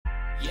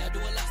Yeah, I do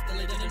a lot, still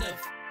ain't done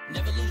enough.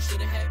 Never lose,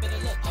 should've had better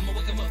luck. I'ma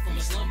wake 'em up from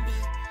a slumber.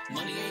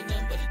 Money ain't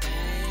nothing but a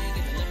thing,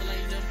 and the level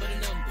ain't nothing but a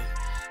number.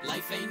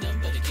 Life ain't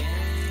nothing but a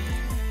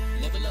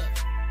game. Level up,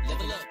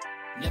 level up.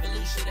 Never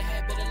lose, should've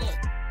had better luck.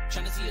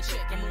 Tryna see a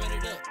check, I'ma run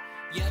it up.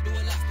 Yeah, I do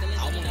a lot, still ain't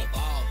done enough. I wanna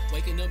ball.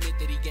 Waking up meant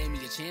that he gave me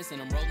a chance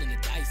and I'm rolling the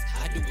dice.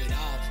 I do it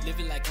all.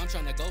 Living like I'm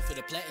trying to go for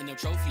the platinum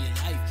trophy in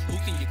life. Who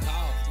can you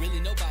call? Really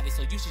nobody,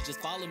 so you should just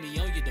follow me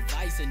on your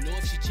device. And know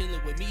if she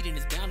chilling with me, then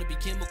it's bound to be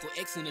chemical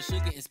X and the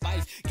sugar and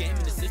spice. Game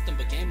in the system,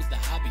 but game is the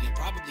hobby. I'm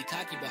probably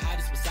cocky, but hot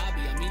as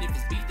wasabi. I mean, if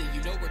it's beef, then you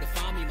know where to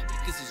find me. My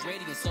focus is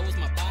ready and so is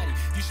my body.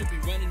 You should be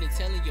running and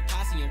telling your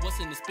posse and what's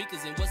in the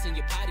speakers and what's in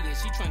your potty. And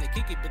she trying to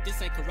kick it, but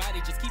this ain't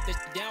karate. Just keep that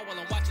shit down while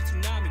I'm watching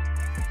Tsunami.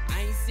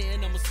 I ain't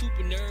saying I'm a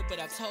super nerd, but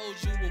I told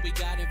you when we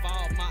got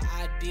involved, my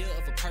idea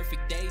of a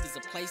perfect date is a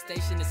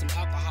PlayStation and some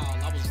alcohol.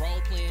 I was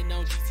role playing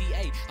on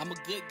GTA. I'm a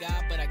good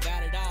guy, but I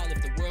got it all.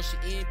 If the world should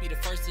end, be the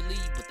first to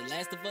leave, but the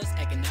last of us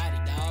acting naughty,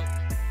 dog.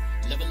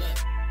 Level up,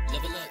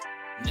 level up.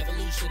 Never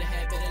lose, should've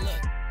had better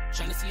luck.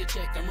 Tryna see a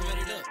check, I'ma run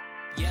it up.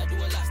 Yeah, I do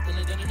a lot, still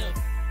ain't done enough.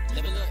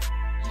 Level up,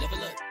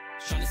 level up.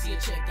 Tryna see a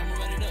check, I'ma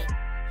run it up.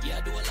 Yeah,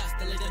 I do a lot,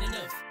 still ain't done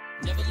enough.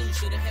 Never lose,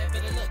 should've had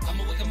better luck.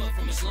 I'ma wake 'em up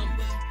from a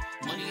slumber.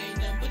 Money ain't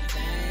nothing but a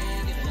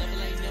thing, and the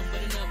level ain't nothing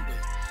but a number.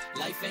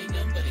 Life ain't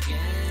nothing but a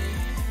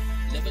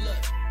game. Level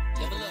up,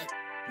 level up.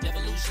 Never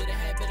lose, should've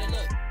had better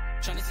luck.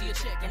 Tryna see a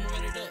check, I'ma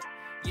run it up.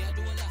 Yeah, I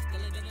do a lot,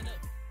 still ain't done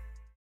enough.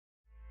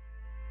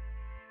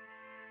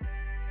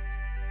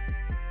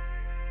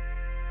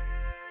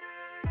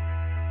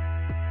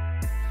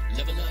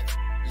 Level up,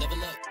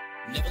 level up.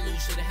 Never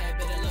lose, should've had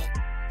better luck.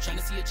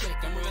 Tryna see a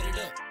check, I'ma run it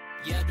up.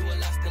 Yeah, I do a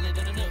lot, still ain't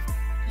done enough.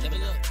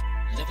 Level up,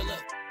 level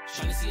up.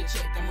 Tryna see a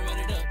check, I'ma run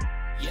it up.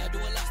 Yeah, I do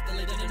a lot, still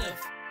ain't done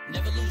enough.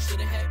 Never lose,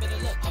 should've had better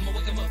luck. I'ma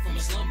wake 'em up from a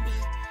slumber.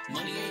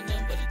 Money ain't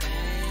nothing but a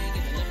thing,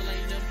 and the level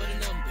ain't nothing but a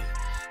number.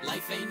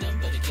 Life ain't nothing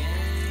but a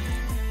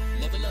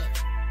game. Level up,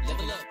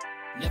 level up.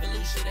 Never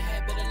lose, should've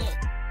had better luck.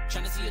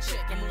 Tryna see a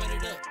check, I'ma run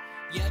it up.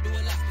 Yeah, I do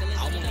a lot, still ain't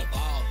done enough. I wanna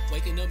ball.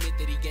 Waking up meant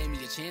that he gave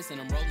me a chance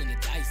and I'm rolling the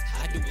dice.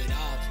 I do it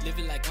all.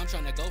 Living like I'm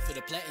trying to go for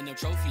the platinum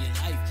trophy in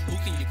life. Who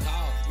can you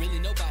call? Really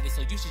nobody,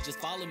 so you should just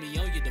follow me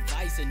on your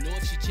device. And know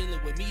if she chilling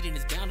with me, then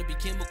it's bound to be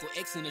chemical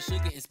X and the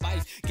sugar and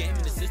spice. Game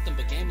in the system,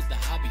 but game is the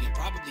hobby. I'm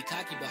probably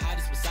cocky, but hot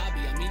as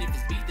wasabi. I mean, if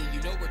it's beef, then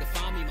you know where to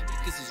find me. My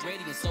focus is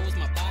ready and so is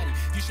my body.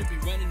 You should be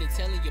running and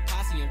telling your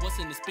posse and what's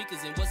in the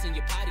speakers and what's in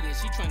your potty. And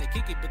she trying to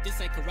kick it, but this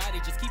ain't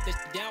karate. Just keep that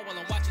shit down while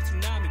I'm watching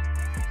Tsunami.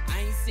 I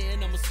ain't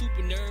saying I'm a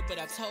super nerd, but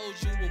I told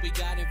you when we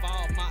got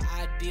involved, my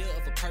idea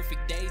of a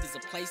perfect date is a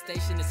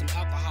PlayStation and some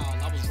alcohol.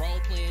 I was role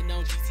playing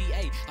on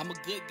GTA. I'm a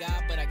good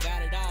guy, but I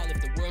got it all.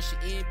 If the world should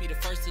end, be the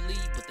first to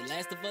leave, but the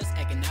last of us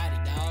acting naughty,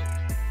 dog.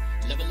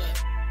 Level up,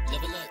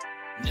 level up.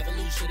 Never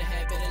lose, should've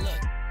had better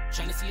luck.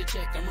 Tryna see a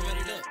check, I'ma run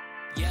it up.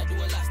 Yeah, I do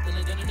a lot, still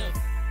ain't done enough.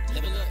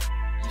 Level up,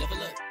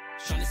 level up.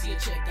 Tryna see a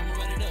check, I'ma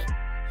run it up.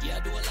 Yeah, I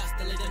do a lot,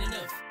 still ain't done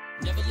enough.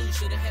 Never lose,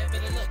 should've had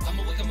better luck.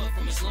 I'ma wake 'em up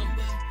from a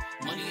slumber.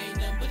 Money ain't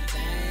nothing but a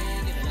thing,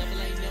 and the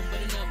level ain't nothing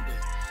but a number.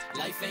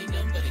 Life ain't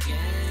nothing but a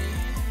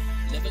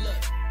game. Level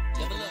up,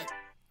 level up.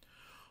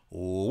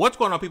 What's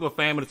going on, people?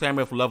 Family,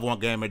 Tammy from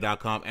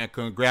level1gaming.com, and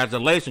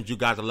congratulations, you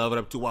guys are leveled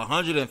up to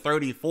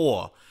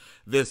 134.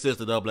 This is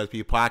the Double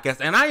XP podcast,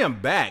 and I am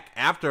back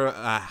after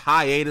a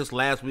hiatus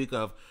last week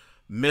of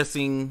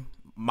missing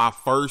my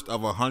first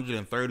of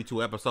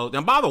 132 episodes.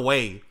 And by the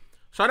way,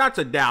 shout out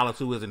to Dallas,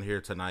 who isn't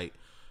here tonight.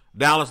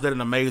 Dallas did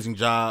an amazing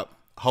job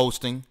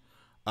hosting.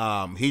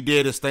 He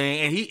did his thing,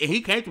 and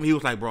he came to me. He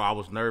was like, "Bro, I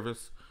was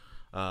nervous."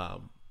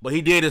 But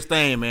he did his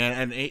thing,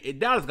 man, and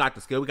Dallas got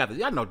the skill.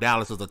 I know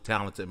Dallas is a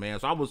talented man,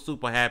 so I was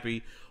super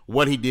happy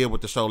what he did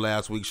with the show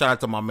last week. Shout out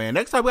to my man.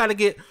 Next time we gotta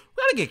get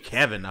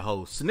Kevin the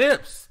host.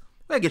 Snips,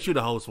 we gotta get you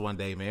the host one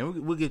day,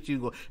 man. We'll get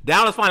you.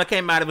 Dallas finally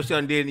came out of his show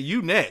and did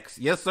you next.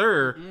 Yes,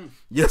 sir.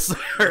 Yes,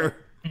 sir.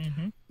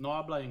 Mm-hmm. No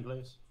habla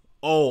inglés.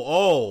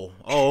 Oh,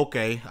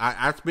 okay.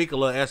 I speak a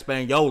little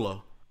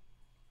Española.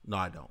 No,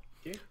 I don't.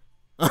 Okay.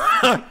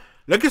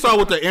 Let's get started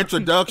with the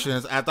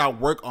introductions as I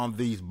work on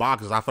these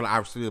boxes. I feel like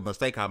I see a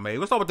mistake I made.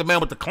 Let's start with the man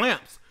with the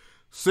clamps.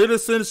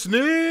 Citizen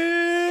Snips.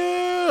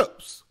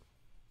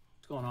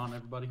 What's going on,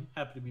 everybody?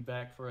 Happy to be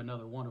back for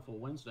another wonderful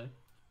Wednesday.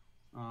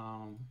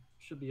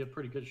 Should be a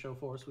pretty good show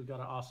for us. We've got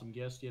an awesome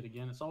guest yet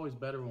again. It's always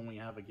better when we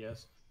have a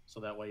guest, so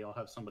that way y'all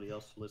have somebody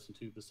else to listen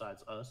to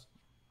besides us.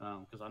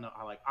 Because I know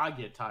I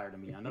get tired of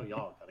me. I know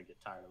y'all got to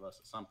get tired of us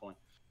at some point.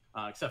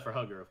 Except for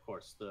Hugger, of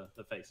course, the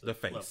face. The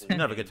face. You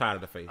never get tired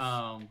of the face.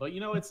 But you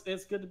know, it's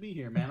good to be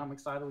here, man. I'm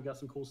excited. We got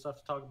some cool stuff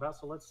to talk about.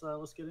 So let's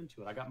get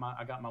into it. I got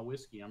my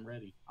whiskey. I'm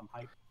ready. I'm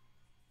hyped.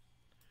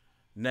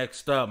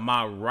 Next up,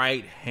 my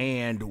right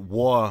hand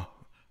war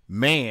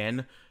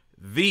man,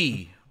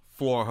 the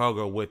floor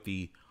hugger with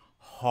the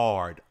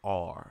hard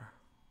R.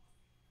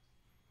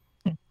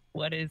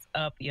 What is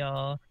up,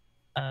 y'all?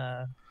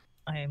 I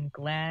am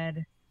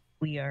glad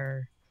we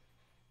are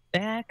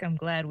back. I'm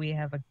glad we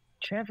have a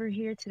Trevor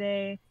here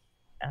today.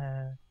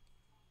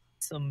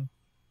 Some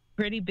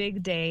pretty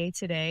big day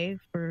today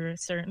for a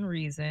certain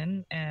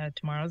reason.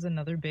 Tomorrow's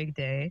another big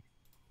day.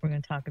 We're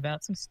going to talk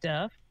about some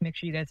stuff. Make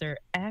sure you guys are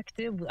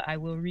active. I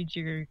will read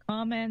your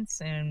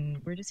comments,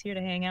 and we're just here to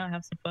hang out,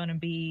 have some fun,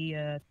 and be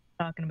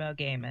talking about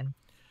gaming.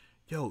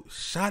 Yo,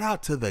 shout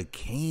out to the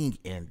King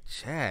in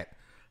chat.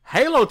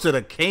 Halo to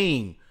the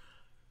King.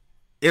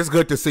 It's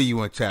good to see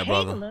you in chat,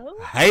 brother.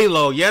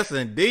 Halo, yes,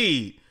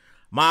 indeed.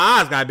 My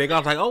eyes got big. I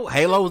was like, oh,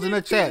 Halo's in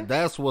the chat.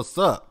 That's what's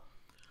up.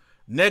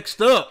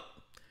 Next up,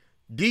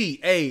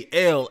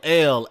 DALLAZ.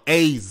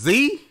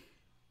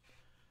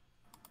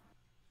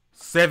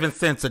 7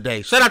 cents a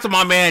day. Shout out to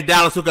my man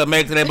Dallas who could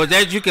make today. But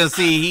as you can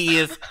see, he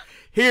is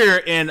here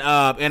in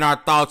our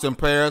thoughts and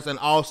prayers. And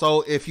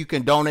also, if you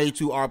can donate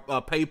to our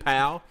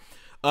PayPal,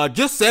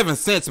 just 7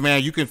 cents,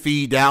 man, you can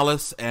feed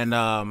Dallas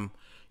and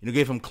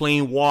give him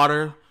clean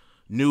water,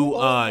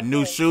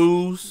 new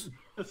shoes.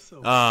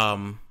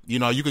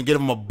 You can get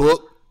him a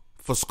book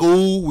for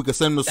school. We can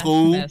send him to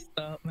school. Messed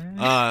up,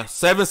 man.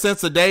 7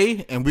 cents a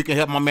day, and we can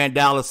help my man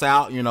Dallas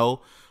out.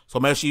 So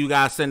make sure you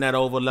guys send that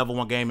over Level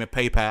 1 Gaming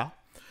PayPal.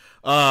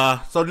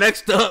 So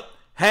next up,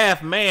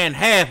 half man,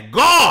 half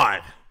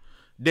god,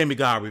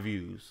 Demigod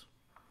reviews.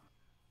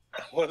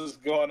 What is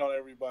going on,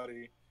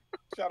 everybody?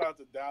 Shout out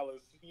to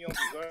Dallas. He don't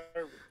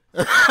deserve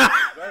it.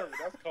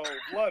 That's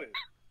cold-blooded.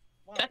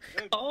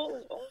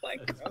 Oh my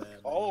God.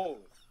 That's cold.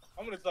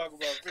 I'm going to talk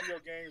about video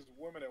games,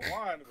 women, and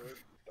wine,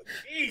 but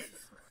jeez.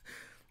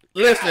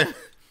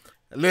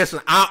 Listen,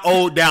 I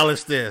owed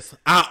Dallas this.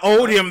 I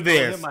owed him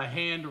this. My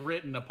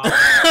handwritten apology.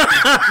 I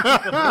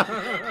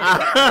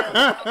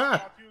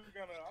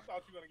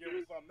thought you were going to give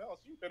him something else.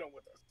 You hit him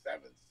with a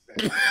 7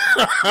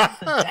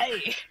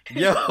 cents.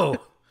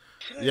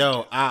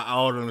 Yo, I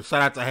owed him.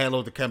 Shout out to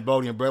Halo, the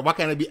Cambodian bread. Why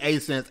can't it be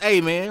 8 cents?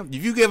 Hey, man,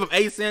 if you give him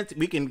 8 cents,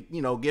 we can,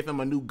 give him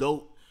a new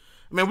goat.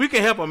 I mean, we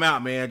can help him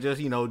out, man. Just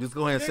go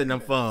ahead and send them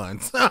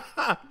funds.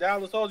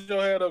 Dallas, hold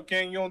your head up,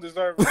 King. You don't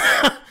deserve it.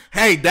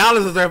 Hey,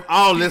 Dallas deserves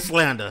all this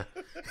slander.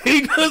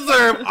 He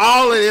deserves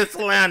all of this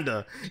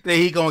slander that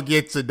he gonna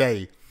get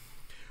today.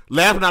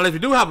 Last but not least, we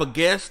do have a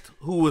guest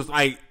who is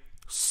like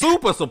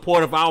super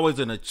supportive, always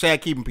in the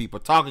chat, keeping people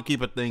talking,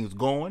 keeping things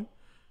going.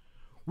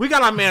 We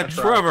got our man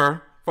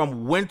Trevor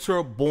from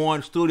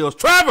Winterborn Studios.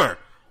 Trevor,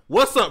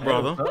 what's up,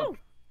 brother? Hey, what's up?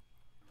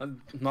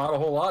 Not a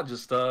whole lot.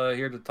 Just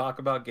here to talk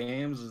about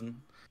games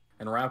and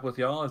rap with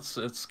y'all.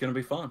 It's gonna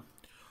be fun.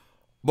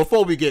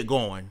 Before we get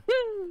going,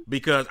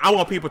 because I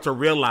want people to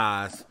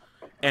realize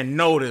and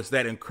notice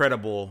that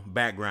incredible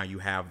background you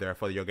have there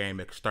for your game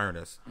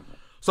Externus.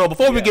 So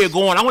before we get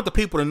going, I want the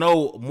people to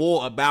know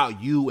more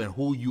about you and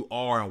who you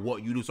are and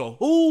what you do. So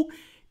who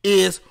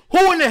in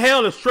the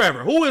hell is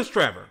Trevor? Who is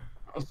Trevor?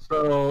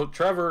 So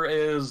Trevor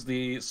is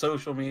the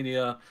social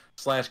media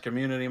 /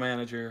 community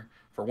manager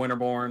for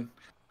Winterborn.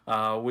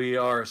 We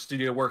are a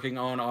studio working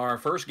on our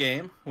first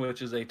game,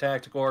 which is a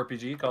tactical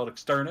RPG called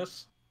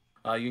Externus.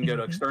 You can go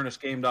to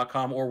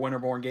externusgame.com or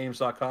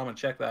winterborngames.com and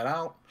check that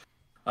out.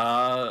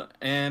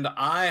 And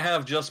I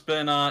have just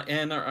been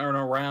in and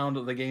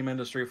around the game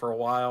industry for a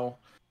while.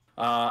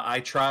 I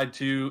tried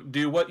to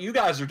do what you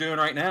guys are doing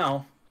right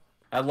now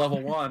at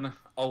Level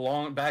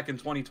 1 back in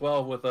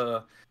 2012 with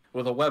a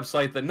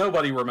website that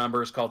nobody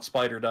remembers called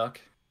Spider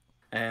Duck.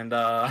 And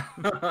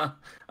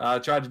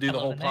tried to do the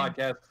whole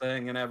podcast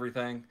thing and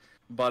everything,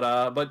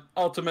 but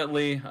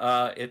ultimately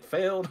it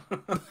failed,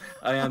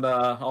 and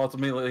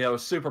ultimately I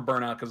was super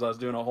burnt out because I was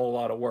doing a whole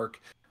lot of work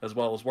as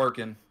well as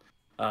working.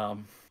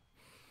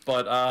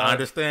 But I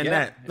understand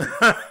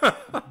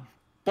that.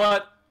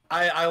 But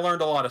I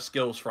learned a lot of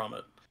skills from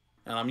it,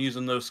 and I'm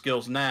using those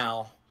skills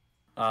now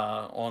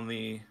on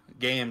the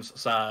games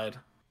side.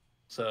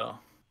 So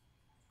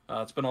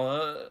it's been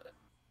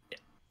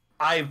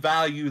I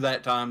value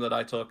that time that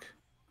I took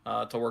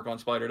to work on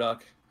Spider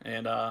Duck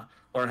and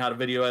learn how to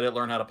video edit,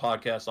 learn how to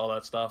podcast, all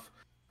that stuff.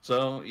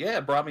 So, yeah,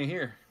 it brought me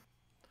here.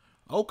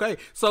 Okay.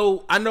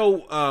 So, I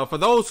know for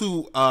those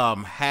who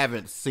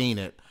haven't seen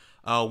it,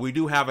 we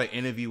do have an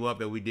interview up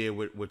that we did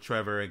with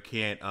Trevor and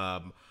Kent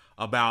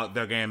about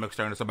their game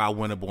Externus, about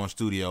Winterborn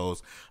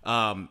Studios.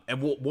 And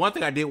one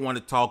thing I did want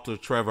to talk to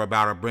Trevor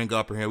about or bring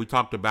up in here, we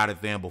talked about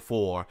it then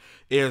before,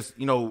 is,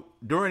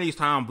 during these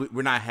times,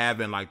 we're not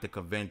having like the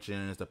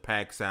conventions, the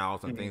PAX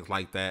Souths and things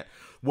like that,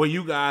 where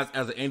you guys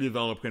as an indie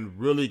developer can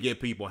really get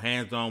people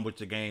hands-on with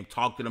your game,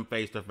 talk to them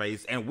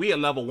face-to-face. And we at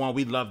Level 1,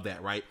 we love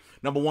that, right?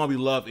 Number one, we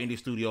love indie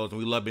studios, and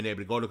we love being able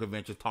to go to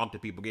conventions, talk to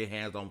people, get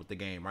hands-on with the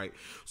game, right?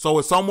 So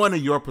as someone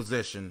in your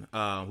position,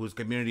 who's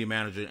community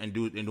manager and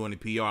doing the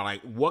PR,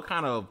 like what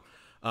kind of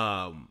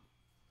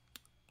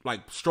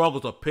like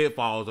struggles or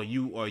pitfalls are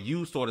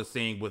you sort of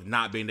seeing with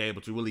not being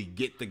able to really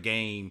get the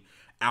game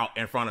out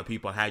in front of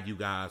people how you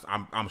guys,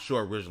 I'm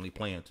sure, originally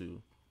planned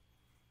to?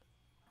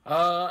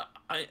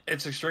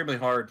 It's extremely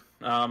hard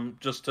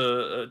just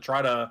to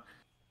try to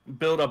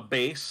build a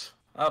base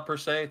per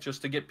se,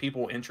 just to get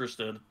people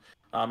interested.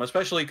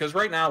 Especially because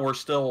right now we're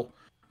still,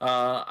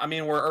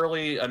 we're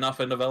early enough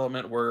in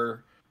development.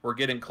 We're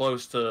getting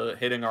close to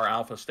hitting our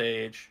alpha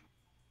stage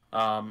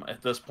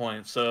at this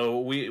point. So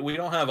we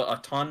don't have a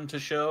ton to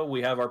show.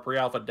 We have our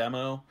pre-alpha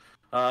demo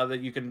that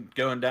you can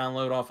go and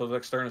download off of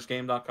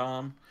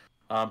externusgame.com.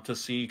 to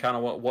see kind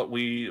of what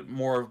we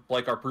more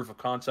like our proof of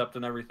concept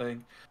and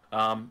everything.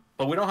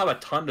 But we don't have a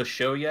ton to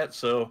show yet,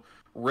 so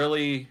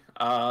really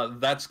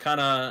that's kind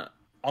of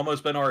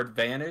almost been our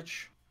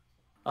advantage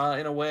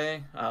in a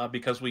way,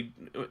 because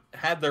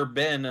had there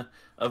been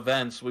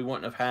events, we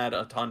wouldn't have had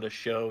a ton to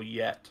show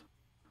yet.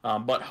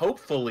 But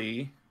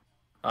hopefully,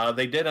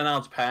 they did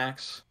announce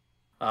PAX.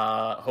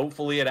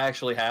 Hopefully, it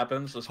actually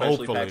happens,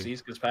 especially PAX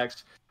East, because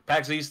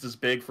PAX East is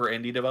big for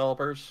indie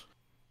developers.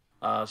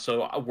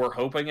 So we're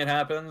hoping it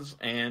happens,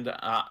 and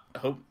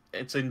hope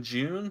it's in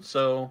June.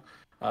 So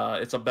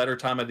it's a better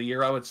time of the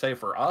year, I would say,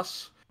 for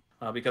us,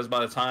 because by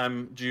the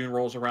time June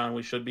rolls around,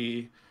 we should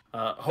be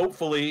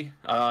hopefully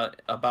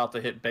about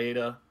to hit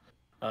beta.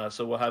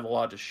 So we'll have a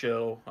lot to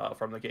show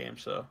from the game.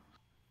 So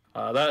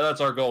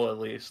that's our goal, at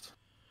least.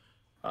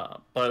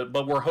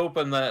 But we're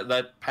hoping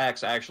that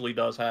PAX actually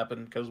does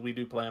happen, because we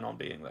do plan on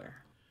being there.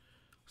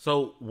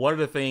 So one of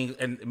the things,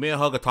 and me and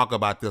Hugger talk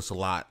about this a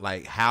lot,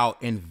 like how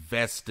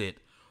invested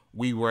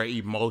we were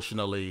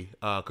emotionally,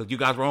 because you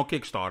guys were on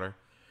Kickstarter,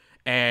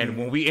 and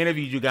when we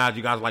interviewed you guys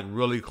were like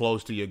really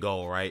close to your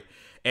goal, right?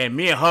 And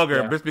me and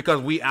Hugger, just because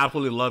we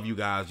absolutely love you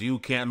guys,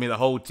 the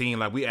whole team,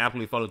 like we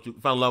absolutely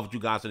fell in love with you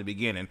guys in the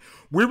beginning.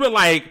 We were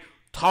like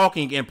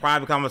talking in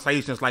private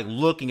conversations, like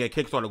looking at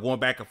Kickstarter, going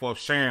back and forth,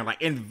 sharing,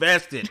 like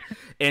invested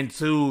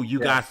into you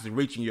guys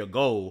reaching your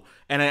goal.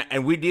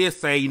 And we did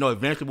say,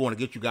 eventually we want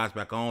to get you guys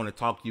back on and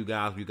talk to you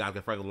guys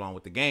get further along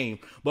with the game.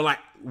 But like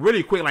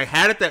really quick, like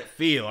how did that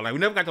feel? Like we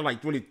never got to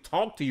like really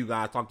talk to you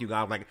guys.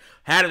 Like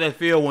how did that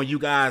feel when you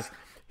guys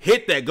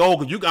hit that goal?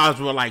 Because you guys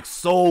were like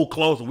so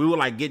close. We were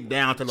like getting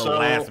down to the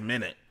last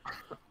minute.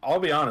 I'll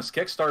be honest,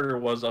 Kickstarter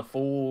was a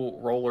full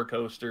roller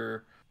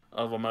coaster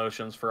of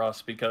emotions for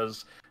us,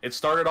 because it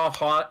started off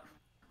hot.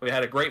 We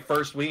had a great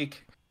first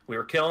week. We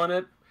were killing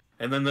it.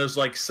 And then those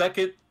like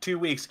second 2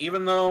 weeks,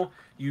 even though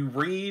you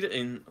read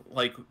and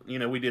like,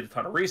 we did a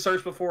ton of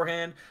research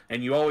beforehand,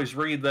 and you always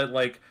read that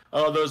like,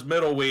 oh, those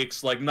middle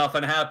weeks, like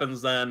nothing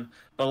happens then.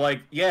 But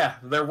like, yeah,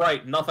 they're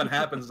right. Nothing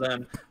happens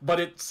then. But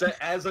it's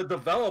as a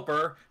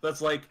developer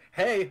that's like,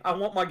 hey, I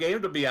want my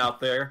game to be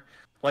out there.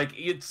 Like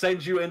it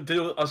sends you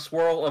into a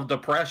swirl of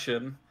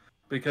depression,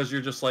 because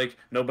you're just like,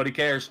 nobody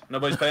cares.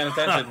 Nobody's paying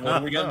attention. What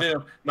are we going to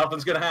do?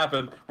 Nothing's going to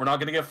happen. We're not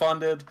going to get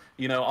funded.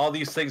 All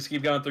these things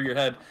keep going through your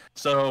head.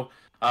 So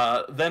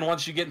then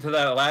once you get into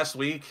that last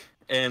week,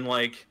 and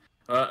like,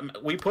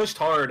 we pushed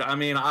hard. I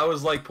mean, I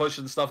was like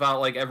pushing stuff out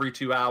like every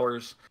 2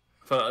 hours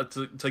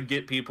to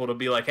get people to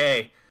be like,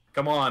 hey,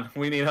 come on,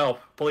 we need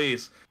help,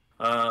 please.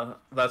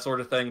 That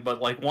sort of thing.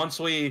 But like once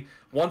we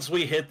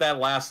hit that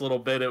last little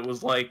bit, it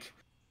was like,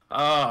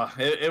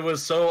 it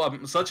was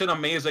such an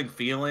amazing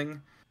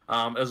feeling.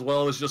 As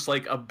well as just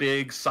like a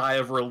big sigh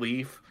of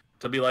relief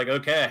to be like,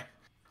 okay,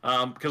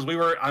 because we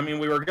were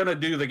going to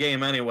do the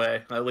game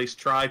anyway, at least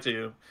try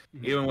to,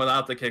 even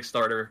without the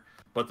Kickstarter.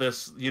 But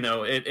this,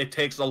 it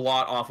takes a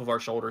lot off of our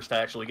shoulders to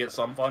actually get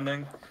some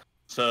funding.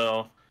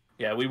 So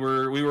yeah, we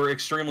were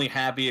extremely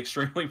happy,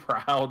 extremely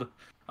proud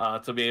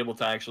to be able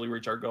to actually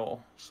reach our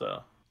goal.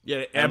 So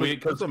yeah,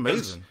 it's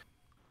amazing.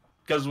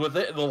 Because with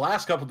the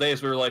last couple of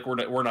days, we were like,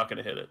 we're not going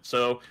to hit it.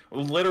 So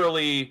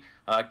literally,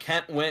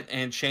 Kent went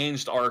and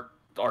changed our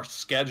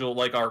schedule,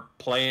 like our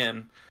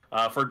plan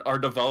for our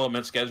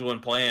development schedule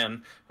and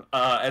plan,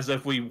 as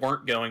if we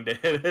weren't going to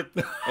hit it.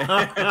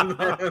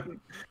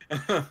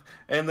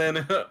 And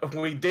then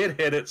we did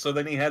hit it. So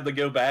then he had to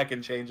go back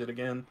and change it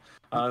again.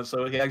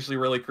 So he actually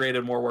really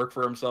created more work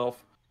for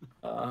himself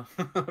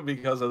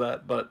because of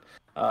that, but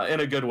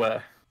in a good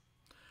way.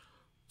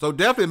 So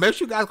definitely make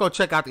sure you guys go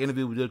check out the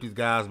interview we did with these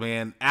guys,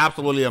 man.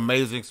 Absolutely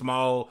amazing,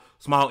 small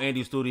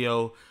indie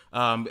studio.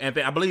 And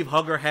I believe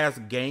Hugger has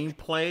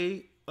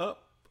gameplay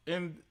up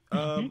in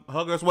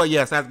Hugger as well.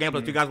 Yes, has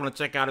gameplay. If you guys want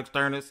to check out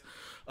Externus,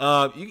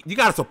 you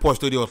got to support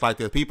studios like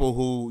this. People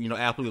who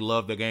absolutely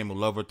love their game and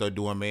love what they're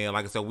doing, man.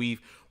 Like I said,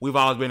 we've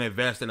always been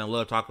invested and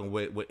love talking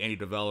with indie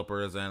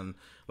developers. And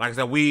like I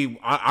said,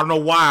 I don't know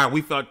why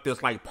we felt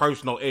this like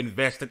personal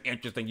invested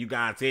interest in you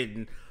guys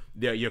hitting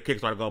your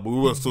Kickstarter goal, but we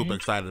were super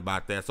excited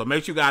about that. So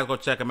make sure you guys go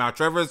check him out.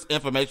 Trevor's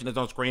information is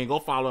on screen. Go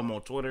follow him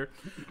on Twitter.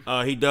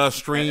 He does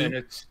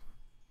stream.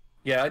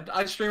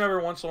 I stream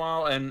every once in a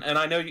while, and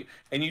I know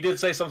you did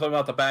say something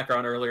about the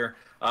background earlier.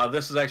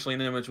 This is actually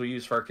an image we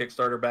use for our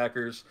Kickstarter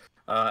backers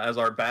as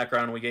our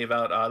background we gave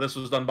out. This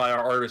was done by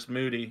our artist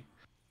Moody,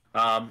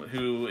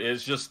 who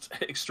is just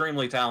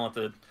extremely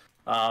talented.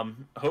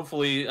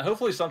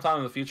 Hopefully sometime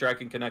in the future I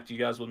can connect you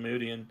guys with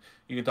Moody and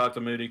you can talk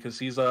to Moody, because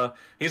he's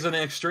an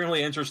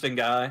extremely interesting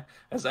guy,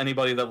 as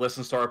anybody that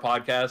listens to our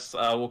podcast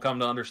will come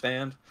to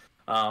understand.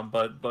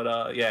 But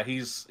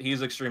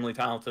he's extremely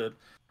talented,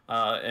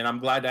 and I'm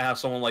glad to have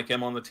someone like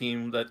him on the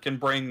team that can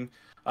bring,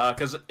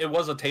 because it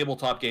was a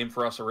tabletop game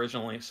for us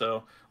originally.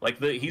 So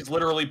like he's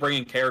literally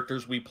bringing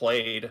characters we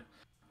played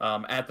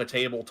at the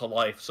table to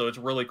life. So it's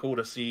really cool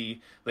to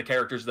see the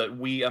characters that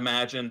we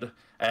imagined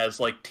as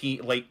like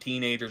late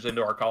teenagers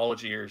into our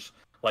college years,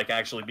 like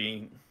actually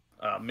being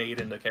made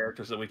into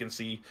characters that we can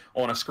see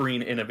on a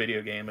screen in a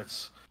video game.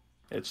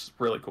 It's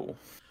really cool.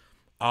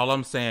 All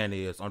I'm saying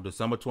is, on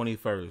December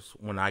 21st,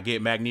 when I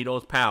get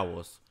Magneto's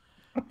powers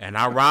and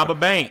I rob a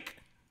bank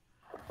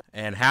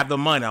and have the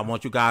money, I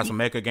want you guys to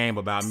make a game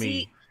about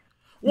me.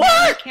 No, you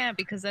What? can't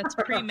because that's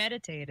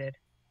premeditated.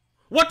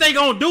 What they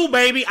gonna do,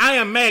 baby? I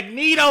am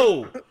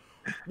Magneto.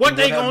 What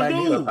they gonna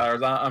do?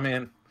 Powers. I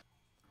mean,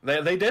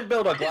 they did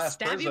build a glass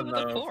Stab you prison with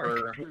a though.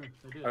 fork.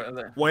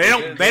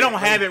 Well, they don't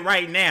have it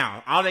right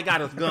now. All they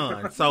got is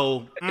guns.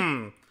 So,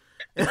 I'm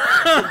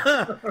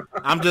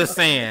just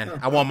saying.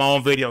 I want my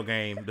own video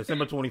game.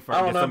 December 21st.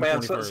 I don't know, December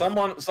man.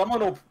 21st.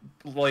 Someone will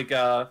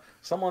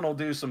someone will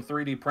do some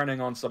 3D printing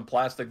on some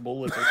plastic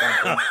bullets or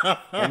something,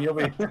 and you'll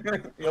be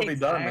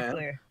done,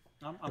 man.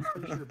 I'm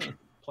pretty sure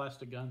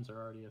plastic guns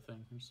are already a thing.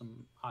 There's some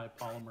high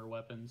polymer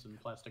weapons and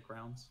plastic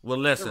rounds. Well,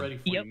 listen. They're ready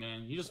for you,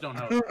 man. You just don't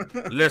know.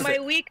 Listen. My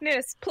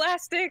weakness,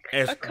 plastic.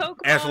 A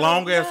Coke as bottle,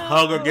 long as no.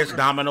 Hugger gets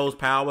Domino's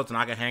powers and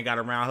I can hang out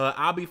around her,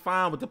 I'll be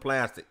fine with the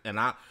plastic, and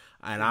I'll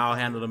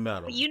handle the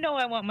metal. You know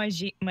I want my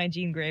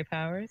Jean Grey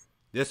powers.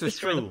 This is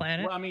Destroy true. the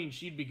planet. Well, I mean,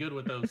 she'd be good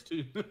with those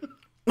too.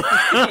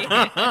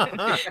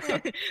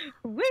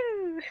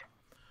 Woo!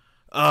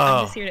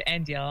 I'm just here to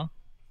end y'all.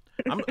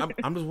 I'm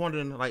just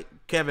wondering, like,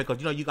 Kevin,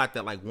 because you got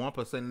that like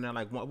 1% in there.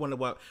 Like, wonder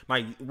what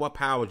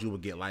powers you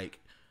would get, like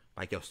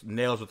your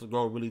nails would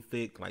grow really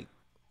thick, like.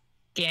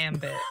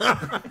 Gambit.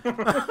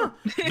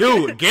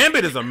 Dude,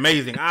 Gambit is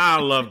amazing. I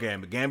love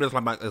Gambit. Gambit is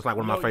like one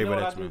of my favorite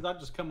what X-Men. I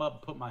just come up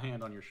and put my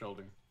hand on your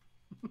shoulder.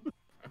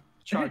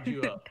 Charge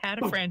you up.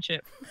 Pat of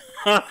friendship.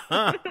 Because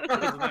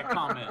of that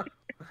comment.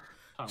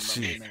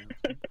 Talking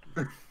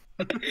about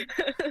my man.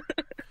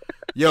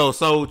 Yo,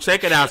 so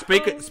check it out.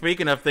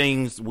 Speaking of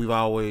things we've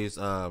always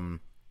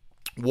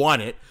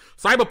wanted,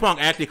 Cyberpunk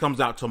actually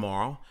comes out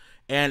tomorrow,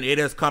 and it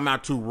has come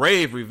out to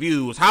rave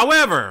reviews.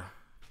 However,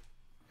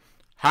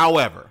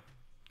 I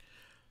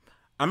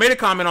made a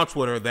comment on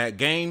Twitter that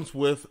games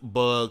with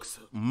bugs,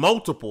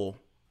 multiple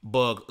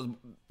bugs,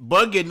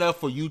 buggy enough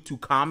for you to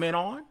comment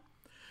on,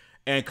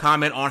 and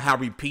comment on how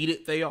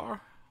repeated they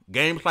are,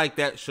 games like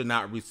that should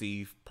not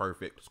receive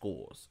perfect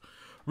scores.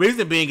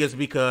 Reason being is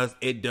because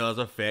it does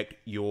affect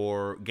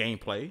your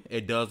gameplay,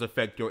 it does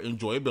affect your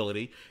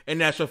enjoyability, and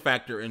that should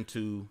factor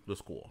into the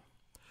score.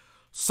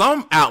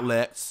 Some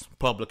outlets,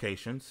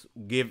 publications,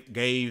 gave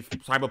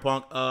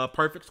Cyberpunk a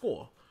perfect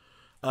score,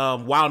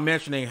 while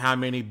mentioning how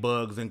many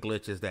bugs and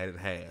glitches that it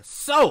has.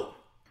 So,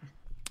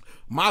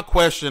 my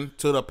question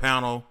to the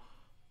panel,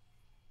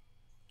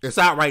 it's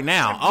out right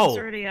now. It's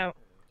already out.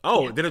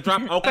 Oh, yeah. Did it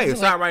drop? Okay,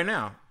 it's out right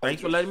now.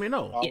 Thanks for letting me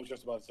know. I was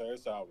just about to say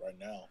it's out right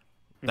now.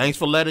 Thanks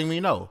for letting me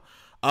know.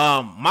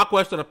 My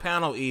question to the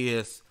panel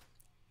is,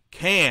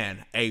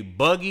 can a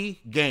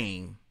buggy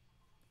game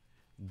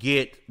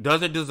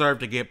does it deserve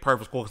to get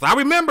perfect score? Because I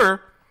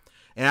remember,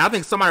 and I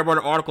think somebody wrote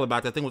an article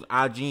about that, I think it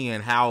was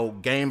IGN, how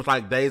games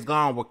like Days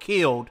Gone were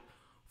killed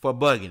for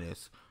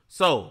bugginess.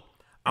 So,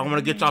 I want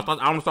to get y'all's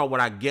thoughts. I want to start with,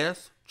 I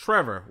guess,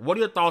 Trevor, what are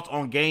your thoughts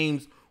on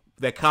games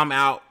that come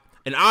out,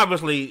 and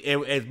obviously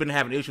it's been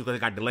having issues because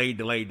it got delayed.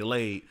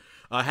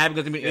 Having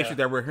going to be issues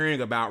that we're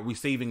hearing about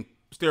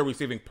still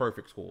receiving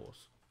perfect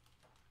scores.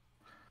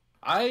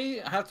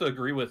 I have to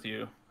agree with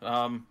you.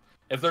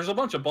 If there's a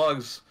bunch of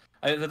bugs,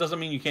 that doesn't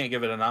mean you can't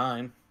give it a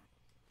 9.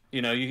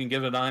 You know, you can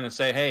give it a 9 and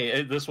say,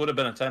 hey, this would have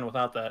been a 10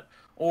 without that.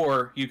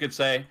 Or you could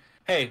say,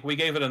 hey, we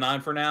gave it a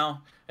 9 for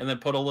now, and then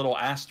put a little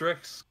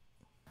asterisk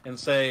and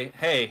say,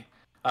 hey,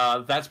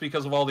 that's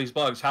because of all these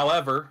bugs.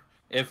 However,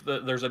 if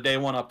there's a day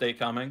one update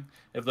coming,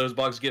 if those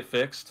bugs get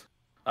fixed,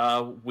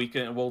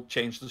 we'll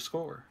change the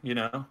score. You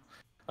know,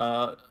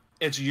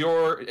 it's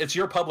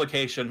your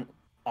publication.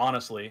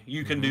 Honestly,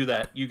 you can do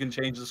that. You can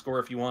change the score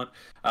if you want.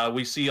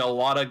 We see a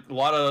lot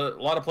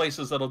of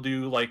places that'll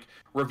do like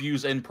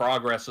reviews in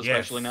progress,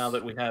 especially now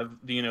that we have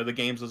the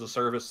games as a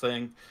service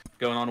thing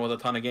going on with a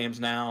ton of games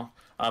now,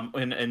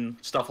 and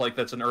stuff like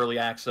that's in early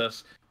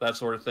access, that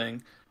sort of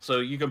thing.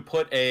 So you can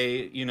put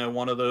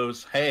one of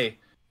those, hey,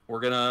 we're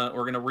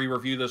gonna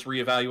re-review this,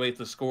 reevaluate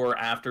the score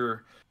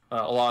after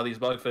a lot of these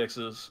bug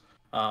fixes,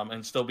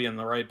 and still be in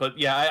the right. But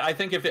yeah, I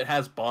think if it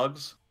has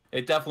bugs,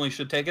 it definitely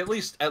should take at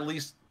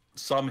least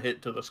some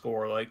hit to the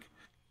score.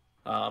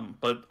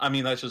 But I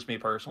mean, that's just me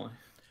personally.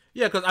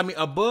 Yeah, because I mean,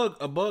 a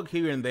bug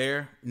here and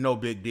there, no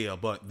big deal.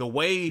 But the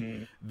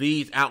way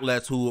these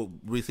outlets who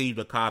received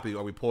a copy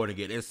are reporting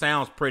it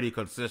sounds pretty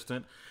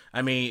consistent.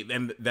 I mean,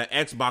 and the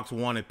Xbox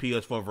One and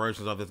PS4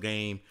 versions of this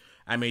game,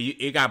 I mean,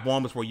 it got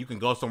moments where you can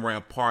go somewhere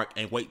and park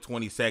and wait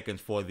 20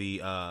 seconds for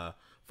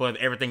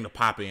everything to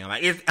pop in.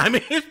 Like,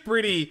 it's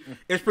pretty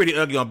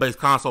ugly on base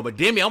console. But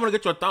Demi, I want to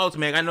get your thoughts,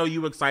 man. I know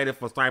you excited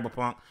for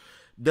Cyberpunk.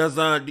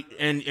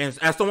 And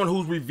as someone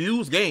who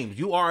reviews games,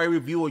 you are a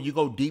reviewer, you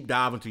go deep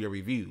dive into your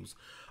reviews.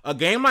 A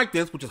game like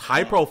this, which is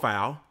high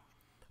profile,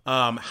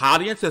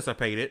 highly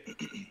anticipated,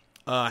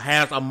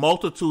 has a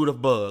multitude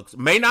of bugs.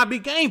 May not be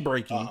game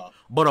breaking,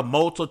 but a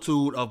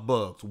multitude of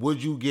bugs.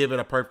 Would you give it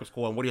a perfect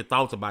score? And what are your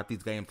thoughts about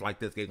these games like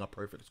this getting a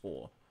perfect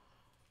score?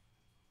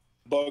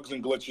 Bugs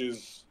and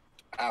glitches,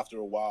 after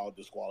a while,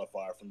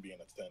 disqualify from being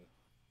a 10.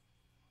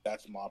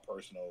 That's my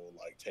personal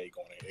take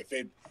on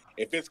it.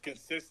 If it's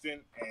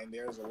consistent and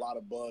there's a lot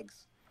of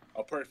bugs,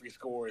 a perfect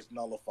score is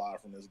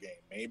nullified from this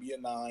game. Maybe a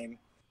 9.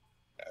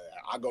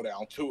 I go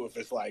down 2 if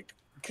it's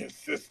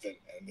consistent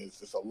and it's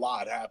just a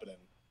lot happening.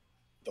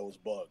 Those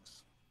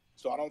bugs.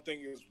 So I don't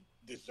think it's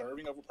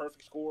deserving of a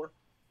perfect score.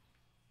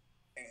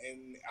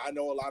 And I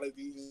know a lot of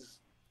these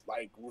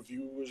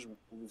reviewers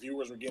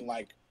were getting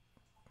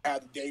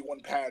had the day 1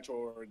 patch,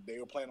 or they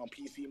were playing on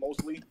PC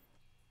mostly.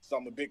 So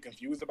I'm a bit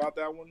confused about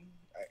that one.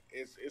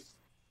 It's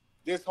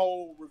this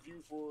whole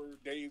review for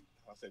Days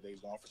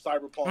Gone for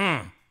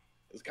Cyberpunk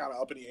is kind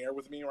of up in the air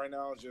with me right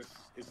now.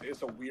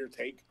 It's a weird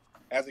take.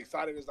 As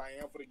excited as I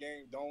am for the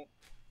game, don't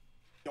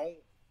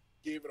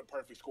give it a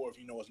perfect score if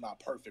you know it's not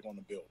perfect on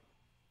the build.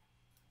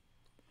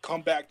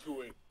 Come back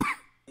to it,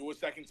 do a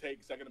second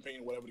take, second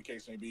opinion, whatever the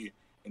case may be,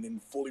 and then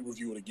fully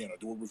review it again, or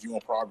do a review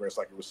on progress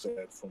like it was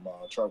said from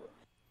Trevor.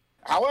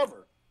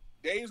 However,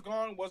 Days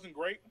Gone wasn't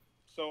great,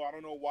 so I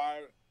don't know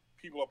why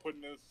people are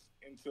putting this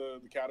into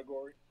the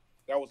category.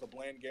 That was a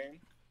bland game.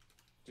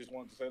 Just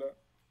wanted to say that.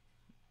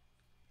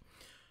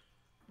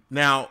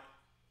 Now,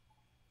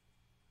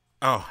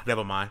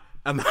 never mind.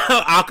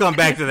 I'll come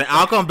back to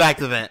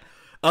that.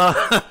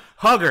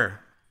 Hugger,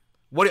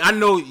 I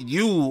know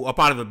you are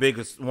part of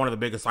one of the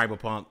biggest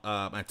Cyberpunk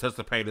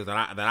anticipators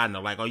that I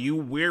know. Are you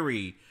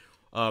weary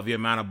of the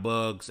amount of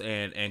bugs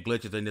and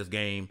glitches in this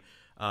game?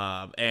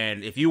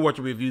 And if you were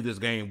to review this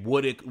game,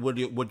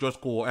 would your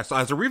score, as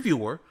a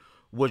reviewer,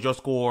 would your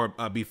score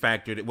be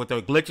factored? Would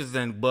the glitches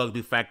and bugs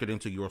be factored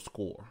into your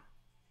score?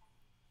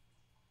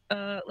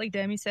 Like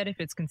Demi said, if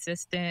it's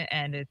consistent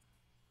and it's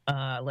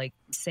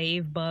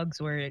save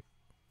bugs where it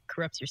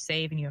corrupts your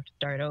save and you have to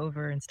start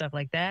over and stuff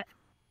like that,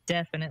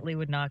 definitely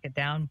would knock it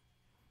down.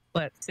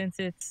 But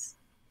since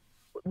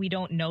we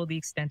don't know the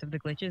extent of the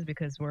glitches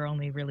because we're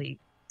only really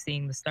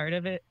seeing the start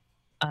of it,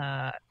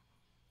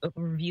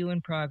 review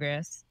in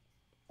progress,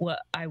 what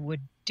I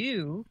would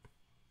do,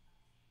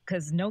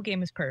 because no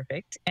game is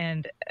perfect,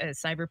 and a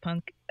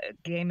Cyberpunk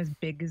game as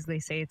big as they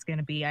say it's going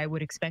to be, I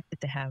would expect it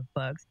to have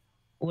bugs.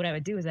 What I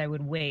would do is I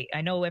would wait. I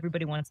know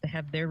everybody wants to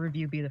have their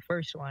review be the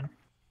first one,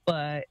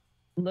 but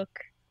look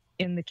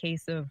in the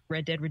case of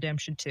Red Dead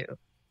Redemption 2.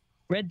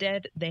 Red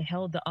Dead, they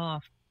held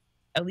off,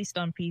 at least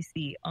on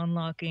PC,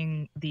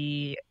 unlocking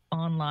the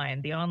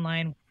online. The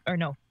online, or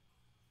no,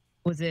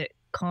 was it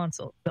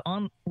console?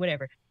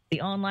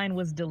 The online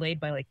was delayed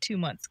by 2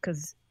 months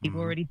because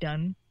people already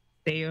done.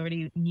 They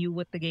already knew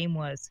what the game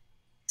was.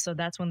 So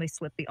that's when they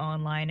slipped the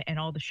online and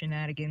all the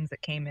shenanigans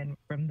that came in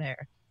from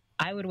there.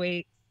 I would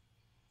wait.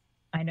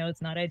 I know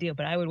it's not ideal,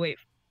 but I would wait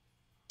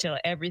till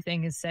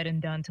everything is said and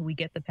done till we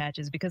get the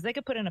patches, because they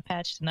could put in a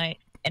patch tonight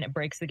and it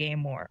breaks the game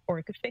more, or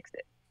it could fix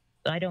it.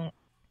 So I don't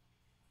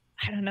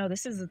know.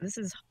 This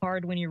is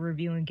hard when you're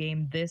reviewing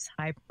game this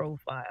high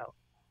profile.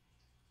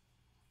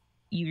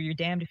 You're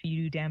damned if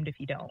you do, damned if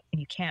you don't, and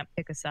you can't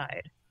pick a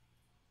side.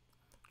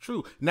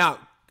 True. Now,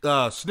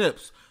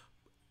 Snips,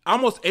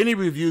 almost any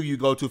review you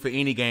go to for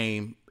any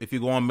game, if you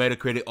go on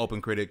Metacritic,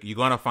 OpenCritic, you're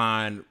going to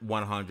find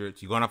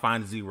 100s, you're going to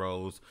find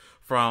zeros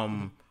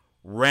from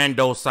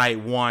Rando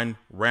Site 1,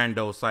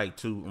 Rando Site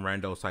 2, and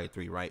Rando Site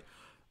 3, right?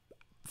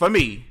 For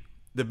me,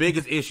 the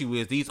biggest issue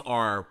is these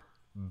are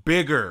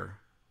bigger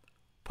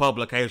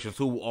publications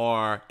who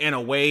are, in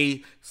a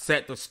way,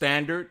 set the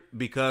standard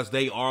because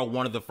they are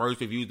one of the first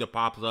reviews that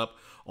pops up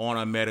on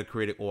a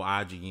Metacritic or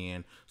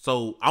IGN.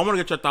 So I want to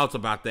get your thoughts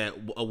about that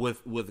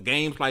with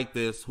games like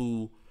this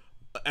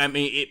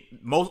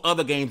most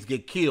other games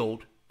get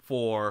killed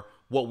for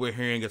what we're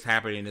hearing is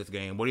happening in this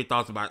game. What are your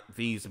thoughts about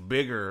these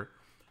bigger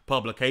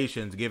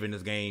publications giving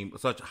this game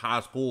such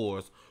high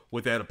scores,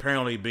 with that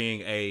apparently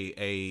being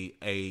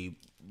a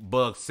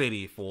bug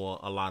city for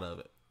a lot of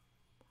it?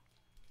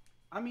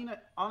 I mean,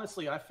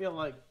 honestly, I feel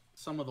like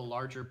some of the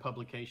larger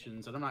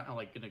publications, and I'm not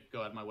going to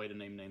go out of my way to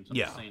name names, I'm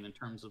just saying in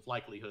terms of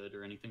likelihood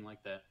or anything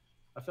like that,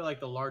 I feel like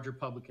the larger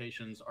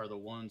publications are the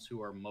ones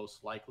who are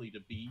most likely to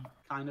be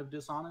kind of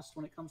dishonest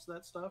when it comes to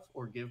that stuff,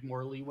 or give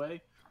more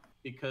leeway,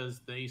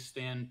 because they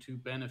stand to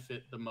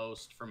benefit the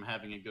most from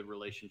having a good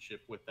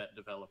relationship with that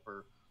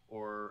developer,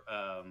 or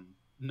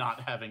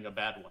not having a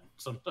bad one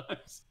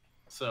sometimes.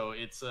 So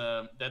it's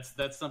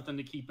that's something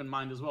to keep in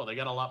mind as well. They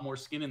got a lot more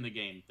skin in the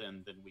game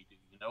than we do.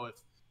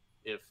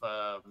 If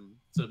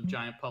some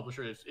giant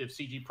publisher, if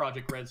CG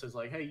Project Red says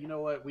hey, you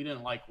know what, we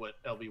didn't like what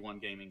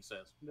LV1 Gaming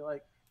says, be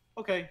like,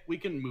 okay, we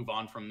can move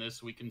on from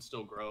this. We can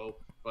still grow.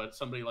 But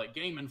somebody like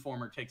Game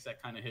Informer takes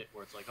that kind of hit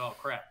where it's oh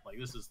crap,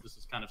 this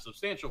is kind of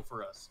substantial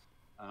for us.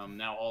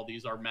 Now all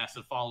these are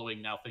massive following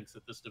now thinks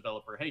that this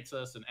developer hates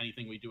us, and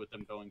anything we do with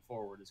them going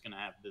forward is going to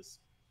have this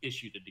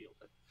issue to deal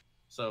with.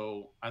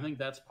 So I think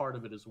that's part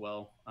of it as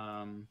well.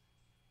 And,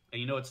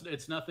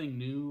 it's nothing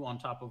new on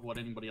top of what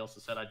anybody else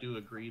has said. I do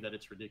agree that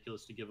it's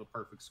ridiculous to give a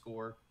perfect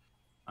score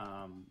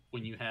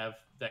when you have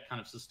that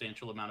kind of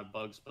substantial amount of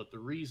bugs. But the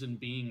reason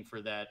being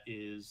for that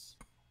is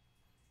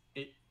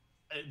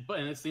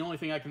and it's the only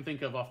thing I can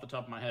think of off the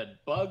top of my head.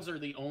 Bugs are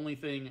the only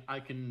thing I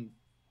can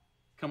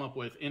come up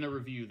with in a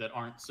review that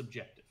aren't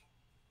subjective.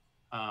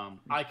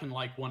 I can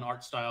like one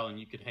art style and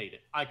you could hate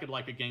it. I could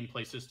like a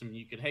gameplay system and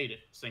you could hate it.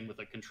 Same with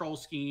a control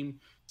scheme,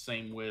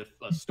 same with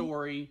a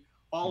story.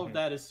 All of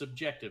that is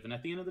subjective. And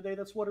at the end of the day,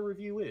 that's what a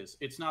review is.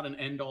 It's not an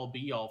end-all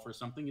be-all for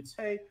something. It's,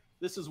 hey,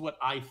 this is what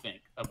I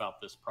think about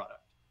this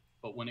product.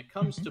 But when it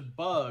comes to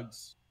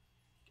bugs,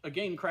 a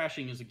game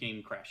crashing is a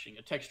game crashing.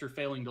 A texture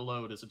failing to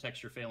load is a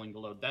texture failing to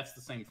load. That's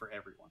the same for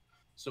everyone.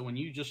 So when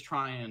you just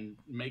try and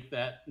make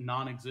that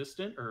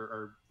non-existent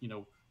or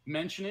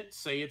mention it,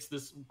 say it's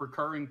this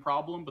recurring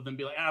problem, but then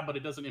be like, but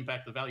it doesn't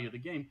impact the value of the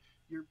game,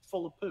 you're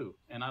full of poo.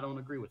 And I don't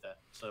agree with that.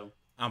 So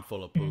I'm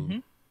full of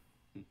poo.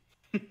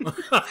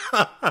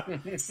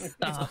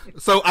 Stop.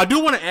 So I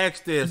do want to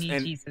ask this,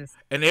 Jesus.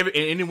 and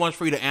anyone's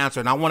free to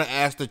answer. And I want to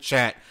ask the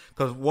chat,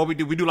 because what we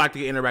do like to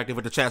get interactive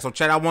with the chat. So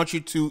chat, I want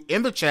you to,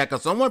 in the chat,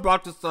 because someone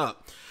brought this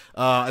up.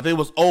 I think it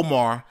was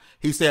Omar.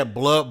 He said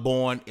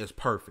Bloodborne is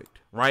perfect,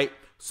 right?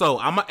 So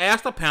I'm gonna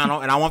ask the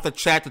panel, and I want the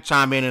chat to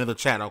chime in the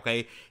chat.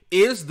 Okay,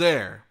 is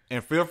there,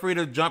 and feel free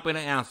to jump in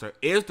and answer,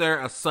 is there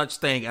a such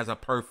thing as a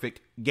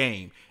perfect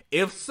game?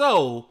 If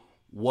so,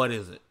 what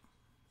is it?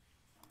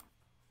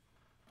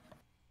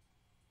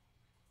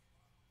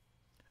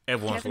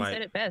 Everyone's Kevin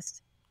said it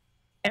best.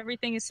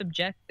 Everything is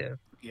subjective.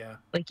 Yeah.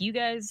 Like, you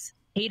guys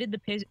hated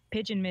the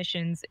pigeon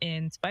missions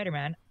in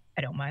Spider-Man.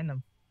 I don't mind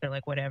them. They're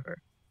like, whatever.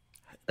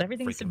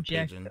 Everything is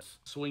subjective. Pigeons.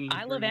 Swinging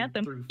I love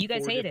Anthem. through You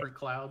guys 4 hate it. different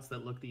clouds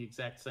that look the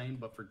exact same,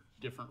 but for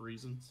different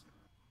reasons.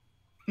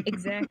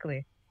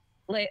 Exactly.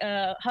 Like,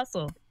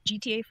 Hustle.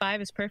 GTA 5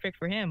 is perfect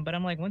for him, but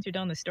I'm like, once you're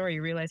done the story,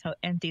 you realize how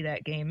empty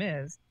that game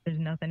is. There's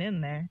nothing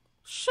in there.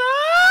 Shots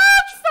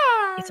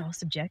fired. It's all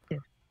subjective.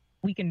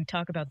 We can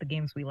talk about the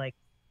games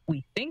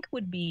we think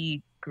would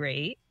be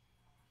great,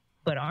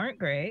 but aren't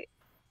great,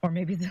 or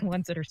maybe the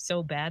ones that are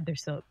so bad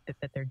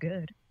that they're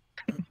good.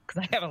 Because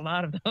I have a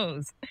lot of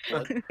those.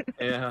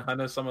 Yeah, I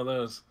know some of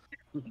those.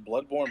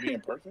 Bloodborne being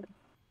perfect?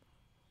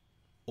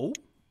 Oh,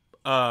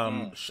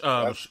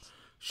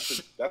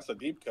 That's a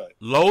deep cut.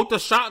 load the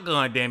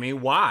shotgun, Demi.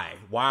 Why?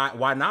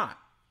 Why not?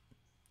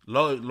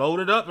 Load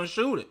it up and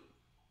shoot it.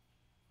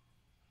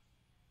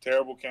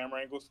 Terrible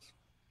camera angles.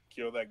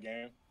 Kill that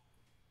game.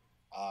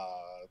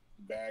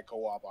 Bad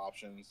co-op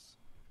options.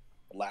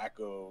 Lack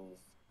of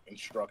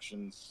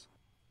instructions.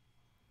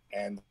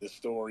 And the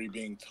story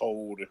being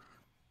told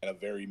in a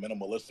very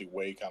minimalistic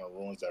way kind of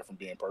ruins that from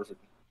being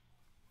perfect.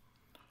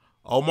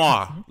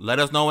 Omar, let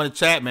us know in the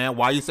chat, man,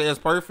 why you say it's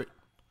perfect.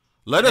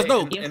 Let us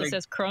know. He also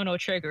says Chrono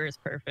Trigger is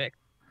perfect.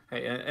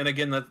 Hey, and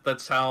again,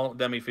 that's how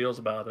Demi feels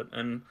about it.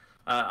 And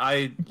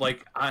I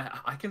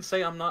can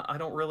say I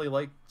don't really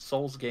like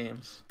Souls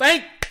games.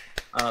 Thank.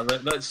 And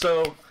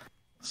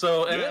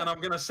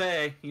I'm gonna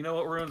say, you know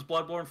what ruins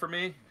Bloodborne for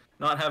me?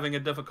 Not having a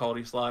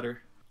difficulty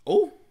slider.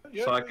 Oh,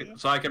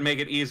 So I can make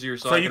it easier.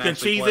 So you can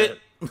cheese play it.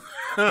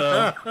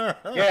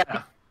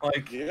 Yeah,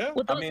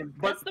 Well, I mean,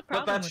 that's the but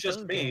problem that's with just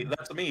those me. games.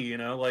 That's me, you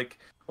know. Like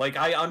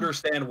I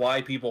understand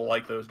why people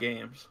like those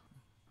games,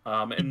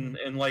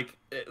 and like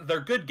they're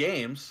good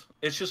games.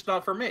 It's just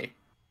not for me,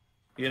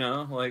 you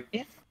know. Like,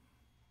 Yeah.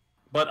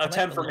 But a like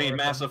 10 the for me, lore.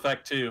 Mass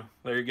Effect 2.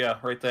 There you go,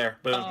 right there.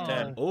 Boom,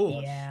 10.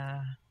 Oh.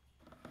 Yeah.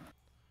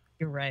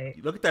 You're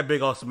right. Look at that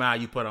big old smile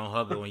you put on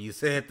Hugger when you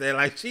said that.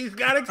 Like, she's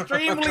got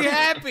extremely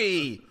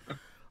happy.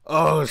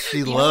 Oh, she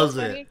You know loves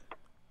what's it. funny?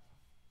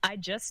 I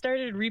just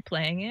started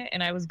replaying it,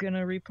 and I was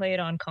gonna replay it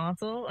on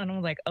console, and I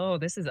was like, "Oh,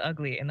 this is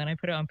ugly." And then I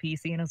put it on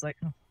PC, and I was like,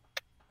 "Oh."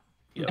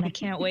 Yep. And I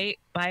can't wait.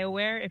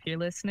 BioWare, if you're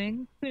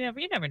listening, you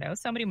never know.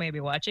 Somebody may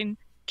be watching.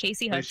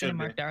 Casey They Hudson and should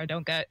Mark be. Dara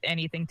don't got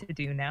anything to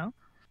do now.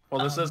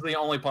 Well, this is the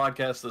only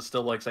podcast that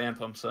still likes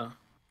Anthem, so.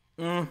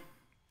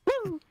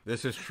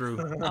 This is true.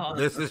 Oh.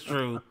 This is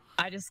true.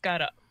 I just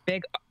got a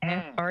big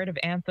Art of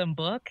Anthem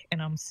book,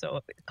 and I'm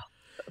so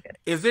good.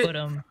 Is it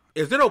But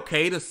is it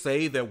okay to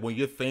say that when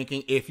you're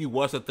thinking, if you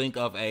was to think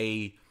of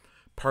a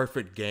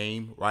perfect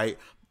game, right?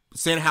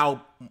 Seeing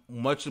how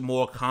much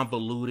more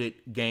convoluted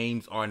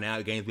games are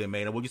now, games being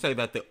made, and would you say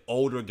that the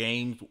older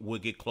games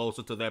would get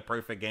closer to that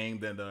perfect game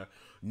than the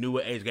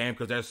newer age game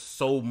because there's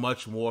so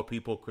much more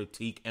people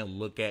critique and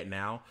look at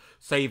now?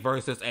 Say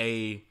versus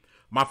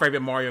my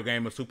favorite Mario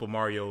game is Super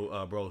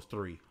Mario Bros.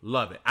 3.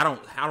 Love it. I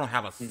don't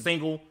have a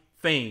single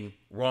thing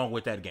wrong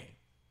with that game.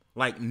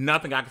 Like,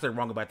 nothing I can say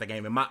wrong about that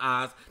game. In my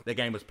eyes, that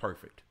game is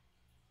perfect.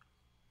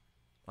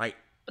 Like,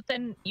 but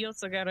then you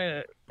also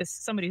gotta, as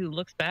somebody who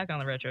looks back on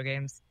the retro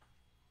games,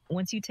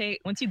 once you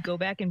go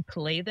back and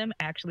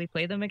actually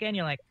play them again,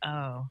 you're like,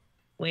 oh,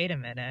 wait a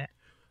minute.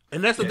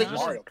 and that's the They're thing.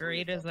 not as Mario 3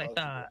 great is as I untouchable.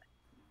 thought.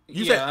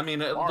 You Yeah, said I mean,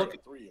 Mario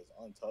look. 3 is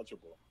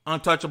untouchable.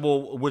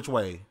 untouchable which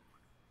way?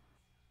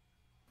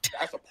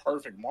 That's a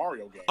perfect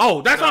Mario game.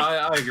 Oh, that's No,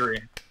 not. I agree.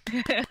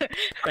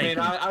 I mean,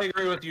 I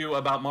agree with you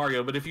about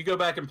Mario, but if you go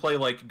back and play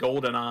like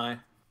GoldenEye,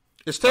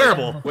 It's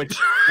terrible. which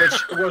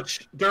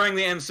during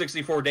the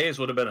N64 days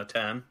would have been a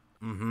 10,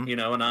 you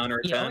know, a 9 or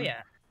a 10. Yeah, oh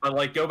yeah. But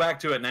like, go back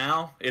to it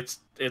now, it's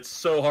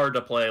so hard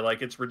to play.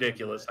 Like, it's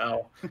ridiculous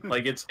how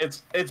like it's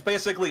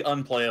basically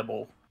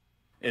unplayable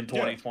in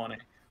 2020.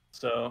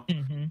 So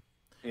Mm-hmm.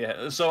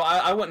 yeah, so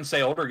I wouldn't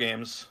say older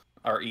games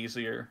are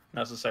easier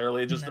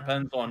necessarily. It just No.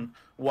 depends on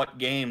what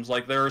games.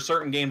 Like there are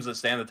certain games that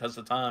stand the test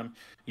of time.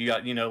 You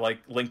got, like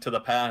Link to the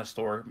Past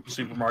or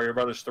Super Mario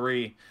Brothers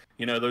 3.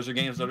 Those are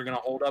games that are going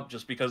to hold up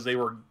just because they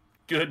were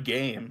good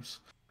games,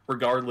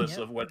 regardless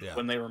of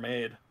when they were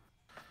made.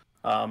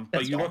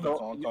 But you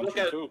look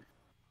at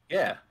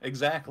yeah,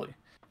 exactly.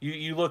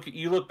 You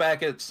look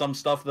back at some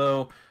stuff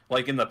though,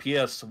 like in the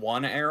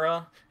PS1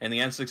 era and the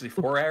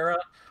N64 era.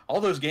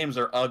 All those games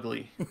are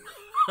ugly.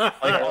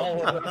 Like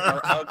all of them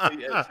are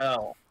ugly as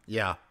hell.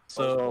 Yeah.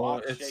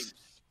 So it's,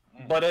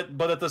 but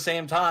at the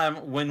same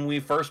time, when we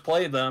first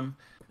played them,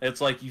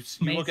 it's like you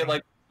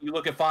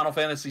look at Final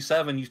Fantasy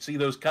VII, you see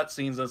those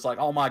cutscenes, and it's like,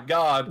 oh my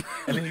god,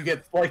 and then you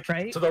get like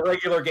to the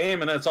regular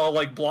game, and it's all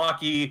like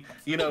blocky,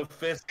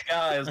 fist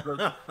guys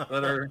that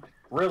are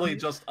really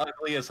just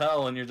ugly as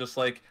hell, and you're just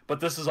like, but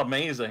this is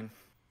amazing,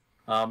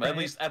 at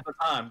least at the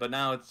time. But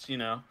now it's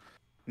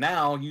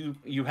now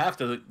you have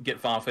to get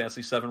Final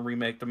Fantasy VII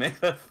Remake to make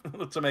that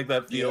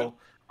feel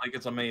like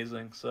it's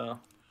amazing. So.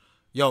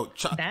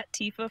 That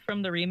Tifa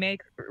from the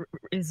remake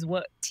is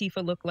what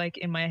Tifa looked like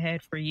in my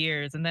head for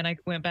years, and then I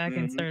went back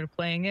and started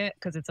playing it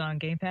because it's on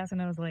Game Pass,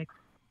 and I was like,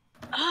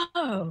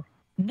 "Oh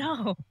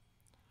no,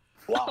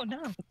 oh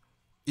no!"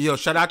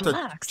 Shout out to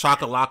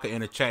Chocolaka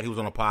in the chat. He was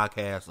on a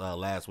podcast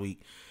last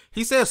week.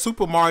 He said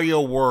Super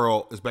Mario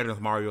World is better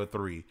than Mario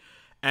 3,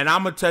 and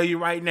I'm gonna tell you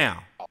right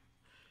now,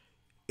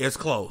 it's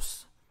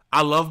close.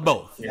 I love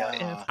both.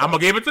 Yeah. I'm gonna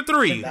give it to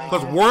 3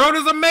 because World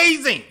is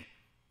amazing.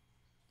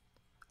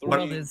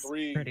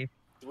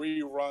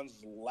 Three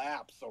runs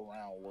laps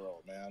around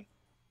World, man.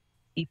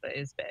 Tifa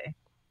is bae.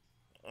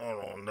 I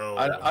don't know.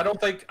 I don't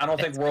think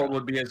World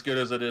would be as good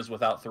as it is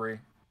without 3.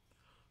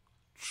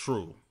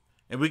 True,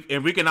 and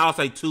we can all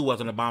say 2 was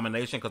an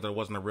abomination because it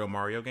wasn't a real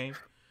Mario game.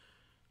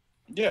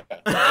 Yeah.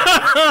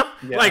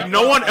 Like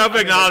no one ever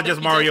acknowledges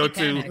Mario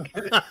 2.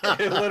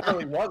 It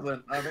literally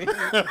wasn't. I mean,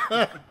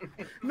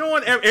 no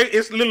one ever.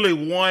 It's literally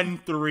 1,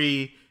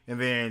 3,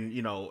 and then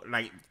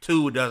like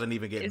 2 doesn't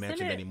even get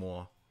mentioned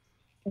anymore.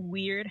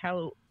 Weird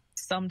how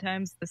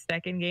sometimes the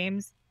second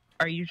games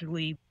are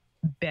usually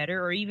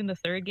better, or even the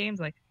third games.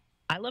 Like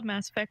I love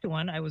Mass Effect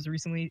 1. I was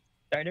recently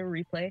started a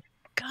replay.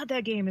 God,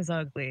 that game is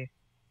ugly.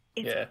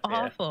 It's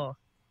awful.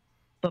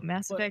 But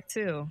Mass Effect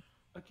 2.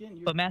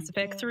 But Mass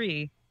Effect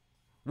 3.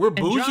 We're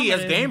bougie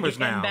as gamers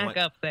now. Back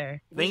up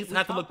there. Things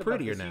have to look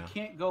prettier now. You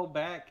can't go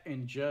back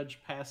and judge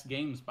past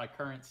games by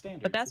current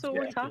standards. But that's what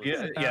we're talking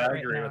about. Yeah, I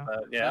agree with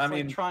that. Yeah, that's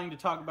like trying to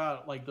talk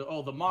about like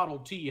the Model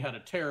T had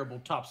a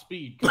terrible top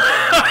speed. Because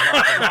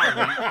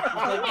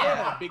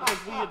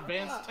we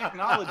advanced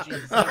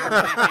technologies.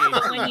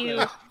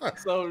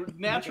 So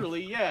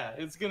naturally,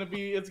 it's gonna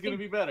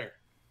be better.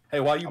 Hey,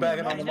 why are you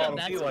bagging on the Model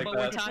T like that? But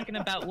we're talking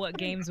about what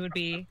games would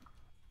be.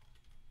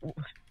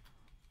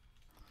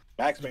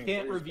 You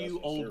can't review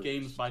old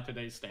games by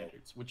today's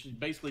standards, which is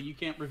basically you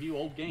can't review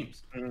old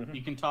games. Mm-hmm.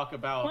 You can talk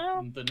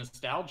about the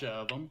nostalgia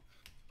of them,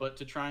 but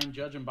to try and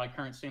judge them by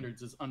current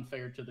standards is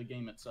unfair to the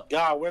game itself.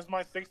 God, where's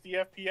my 60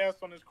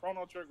 FPS on this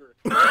Chrono Trigger?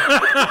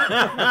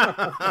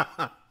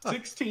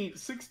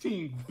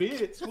 16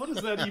 bits? What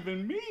does that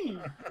even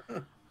mean?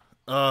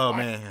 Oh,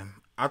 man.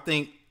 I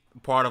think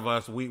part of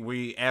us,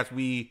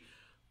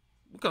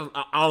 because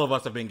all of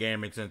us have been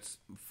gaming since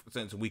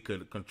we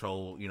could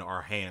control,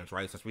 our hands,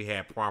 right? Since we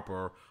had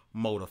proper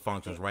motor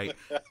functions, right?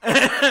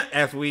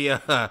 as we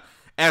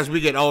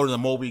get older, the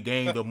more we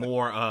game, the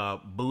more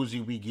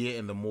bougie we get,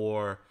 and the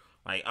more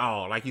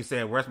like you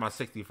said, where's my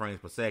 60 frames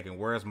per second?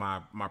 Where's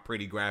my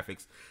pretty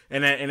graphics?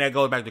 And that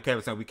goes back to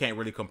Kevin saying we can't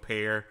really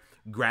compare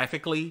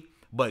graphically,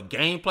 but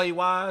gameplay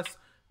wise,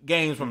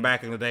 games from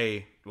back in the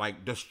day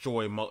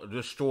destroy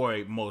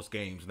most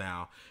games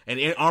now.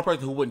 And our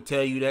person who wouldn't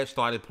tell you that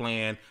started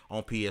playing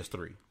on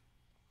PS3.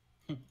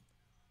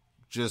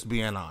 Just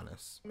being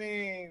honest. I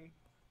mean,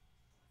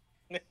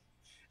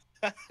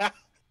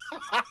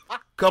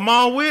 come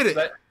on with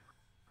it.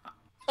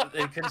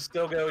 It can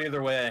still go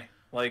either way.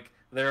 Like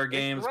there are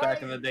games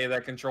back in the day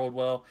that controlled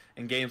well,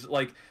 and games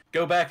like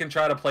go back and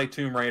try to play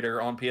Tomb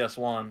Raider on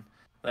PS1.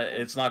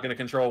 It's not going to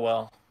control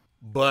well.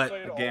 But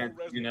again,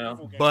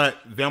 but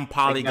them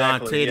polygon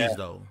titties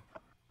though.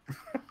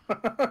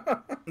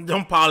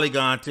 Them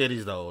polygon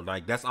titties though,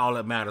 like that's all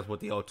that matters with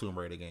the old Tomb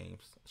Raider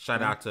games.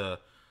 Shout out to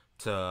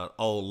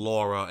old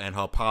Laura and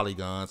her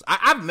polygons.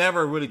 I've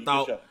never really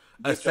thought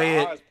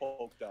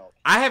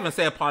I haven't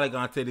said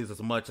polygon titties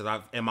as much as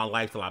I've in my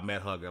life till I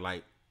met Hugger.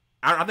 Like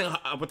I think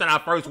within our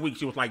first week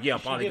she was like, "Yeah,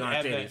 polygon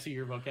titties." That to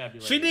your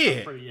vocabulary. She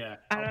did.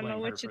 I don't know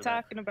what you're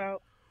talking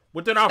about.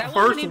 Within our that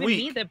first wasn't even week,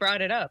 me that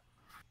brought it up.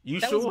 You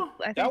that sure?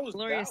 I think was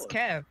Glorious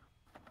Kev.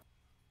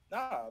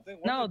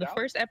 No, the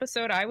first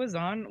episode I was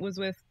on was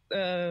with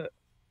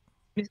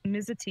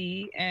Mrs.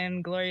 T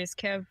and Glorious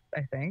Kev,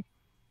 I think.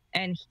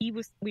 And we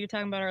were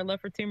talking about our love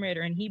for Tomb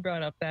Raider, and he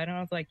brought up that, and I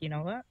was like, you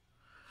know what?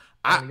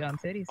 Polygon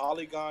titties.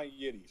 Polygon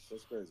yitties.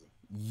 That's crazy.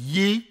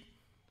 Yeet.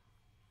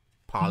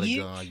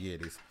 Polygon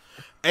yitties.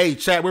 Hey,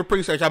 chat, we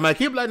appreciate y'all, man.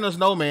 Keep letting us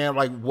know, man,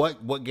 like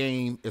what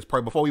game is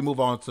perfect before we move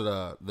on to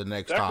the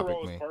next topic,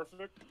 man.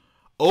 Perfect.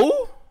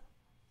 Oh?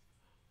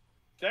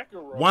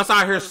 Sekiro. Once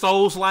I hear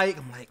Souls-like,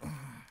 I'm like,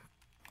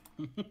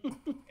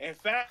 In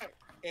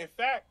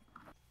fact,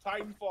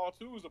 Titanfall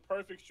 2 is a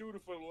perfect shooter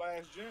for the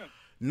last gen.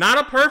 not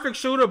a perfect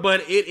shooter, but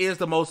it is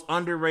the most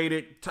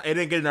underrated. It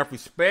didn't get enough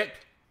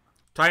respect.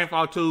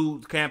 Titanfall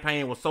 2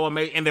 campaign was so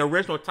amazing, and the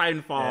original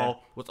Titanfall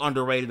was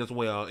underrated as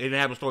well. It didn't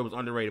have a story, it was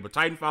underrated. But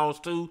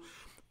Titanfall 2,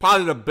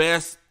 probably the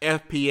best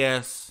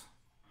FPS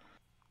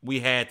we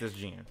had this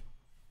gen.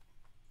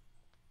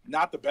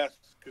 Not the best,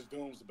 because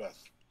Doom's the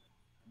best.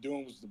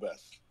 Doom's the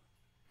best.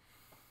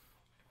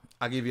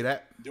 I'll give you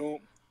that. Doom,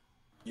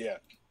 yeah.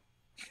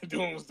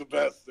 Doom's the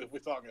best if we're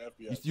talking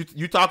FPS.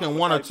 You talking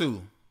one or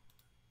two?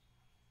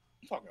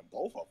 I'm talking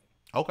both of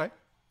them. Okay.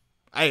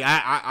 Hey,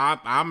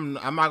 I'm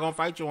not gonna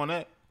fight you on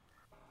that.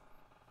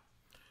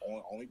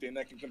 Only thing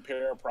that can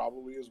compare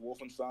probably is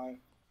Wolfenstein.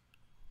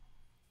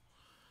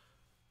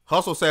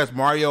 Hustle says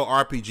Mario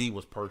RPG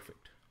was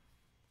perfect.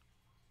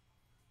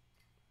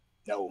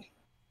 No.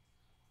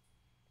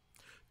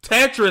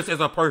 Tetris is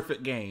a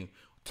perfect game.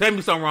 Tell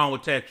me something wrong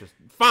with Tetris.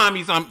 Find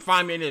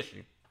me an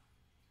issue.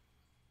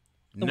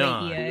 The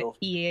None. way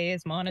EA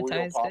has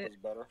monetized it. Is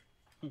better.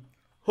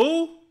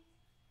 Who?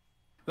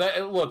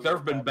 Look, there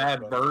have been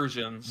bad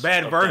versions.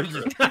 Bad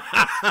versions.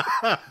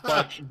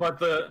 but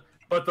the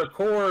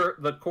core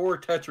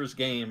Tetris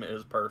game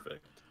is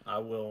perfect. I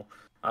will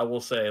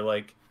say,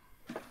 like,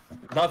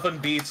 nothing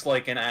beats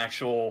like an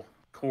actual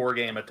core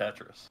game of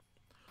Tetris.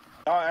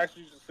 Y'all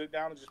actually just sit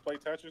down and just play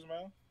Tetris,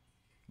 man?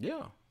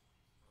 Yeah.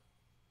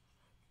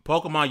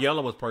 Pokemon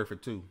Yellow was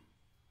perfect too.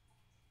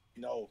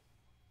 No.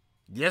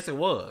 Yes, it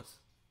was.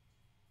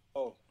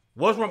 Oh.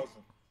 What's wrong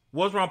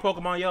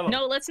Pokemon Yellow?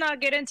 No, let's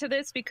not get into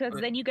this because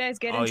then you guys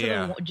get into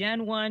the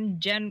Gen 1,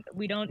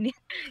 we don't need,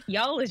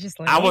 y'all is just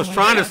like... I was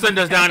trying to send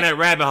us down that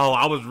rabbit hole.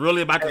 I was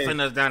really about to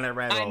send us down that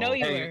rabbit hole. I know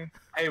you were.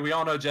 Hey, we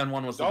all know Gen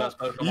 1 was the best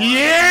Pokemon.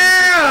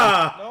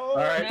 Yeah! No. All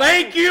right.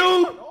 Thank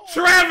you,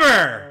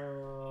 Trevor!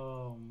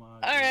 Oh, my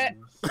All right.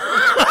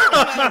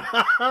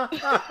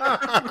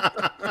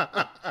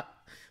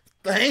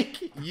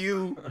 Thank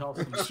you,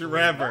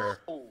 Trevor.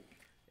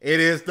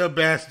 It is the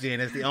best gen.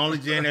 It's the only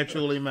gen that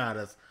truly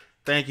matters.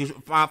 Thank you.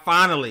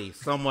 Finally,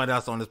 someone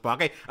else on this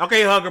podcast.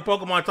 Okay, Hugger,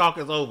 Pokemon talk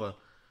is over.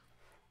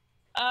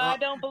 I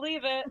don't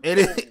believe it. It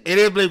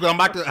is believable. I'm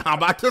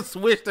about to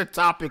switch the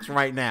topics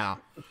right now.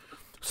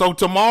 So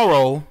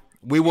tomorrow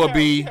we will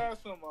be. We have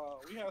some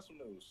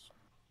news.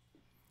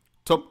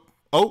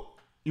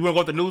 You want to go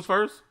with the news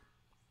first?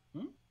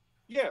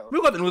 Yeah.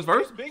 We'll go with the news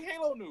first. Big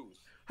Halo news.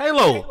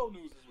 Halo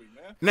news this week,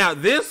 man. Now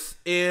this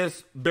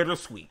is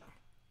bittersweet.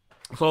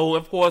 So,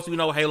 of course, we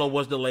know Halo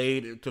was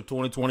delayed to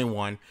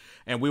 2021,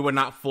 and we were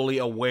not fully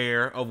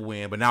aware of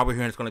when, but now we're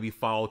hearing it's going to be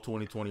fall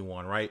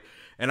 2021, right?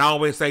 And I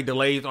always say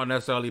delays aren't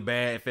necessarily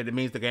bad. If it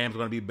means the game's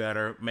going to be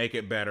better, make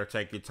it better,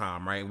 take your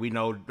time, right? We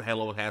know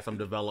Halo has some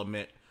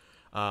development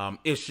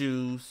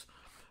issues.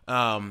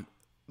 One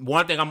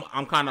thing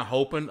I'm kind of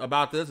hoping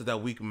about this is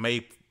that we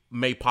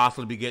may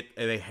possibly get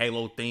a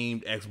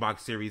Halo-themed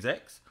Xbox Series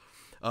X.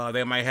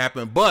 That might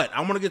happen, but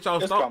I want to get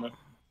y'all's thoughts.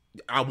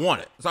 I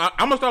want it. So I'm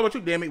going to start with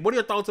you, Demi. What are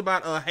your thoughts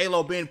about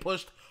Halo being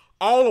pushed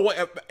all the way?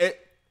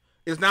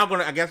 It's now going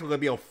to, I guess, it's going to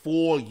be a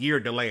 4-year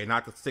delay,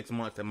 not the 6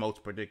 months that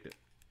most predicted.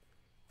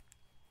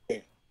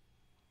 The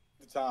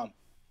time.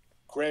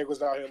 Greg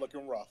was out here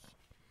looking rough.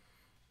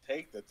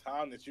 Take the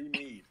time that you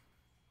need.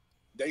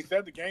 They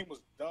said the game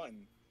was done.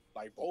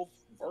 Like, both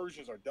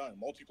versions are done,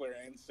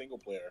 multiplayer and single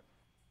player.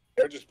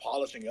 They're just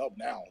polishing up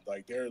now.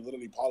 Like, they're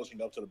literally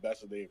polishing up to the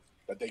best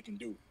that they can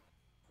do,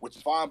 which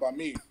is fine by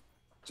me.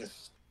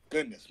 Just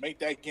goodness, make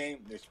that game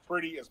as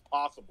pretty as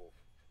possible.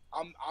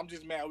 I'm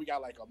just mad we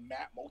got like a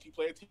map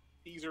multiplayer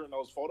teaser in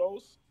those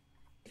photos.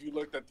 If you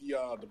looked at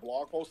the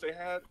blog post they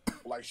had,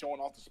 like showing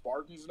off the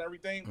Spartans and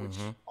everything, which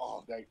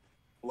that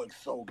looks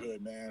so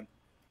good, man.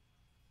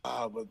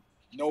 But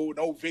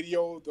no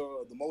video,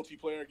 the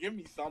multiplayer. Give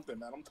me something,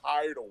 man. I'm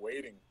tired of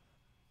waiting.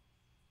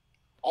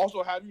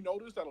 Also, have you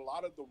noticed that a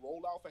lot of the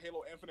rollout for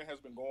Halo Infinite has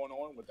been going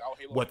on without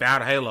Halo?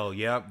 Without Halo,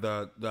 yep.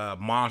 The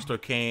monster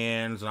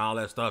cans and all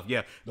that stuff.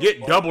 Yeah,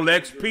 get double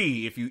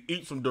XP if you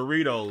eat some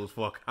Doritos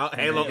for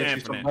Halo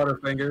Infinite. Some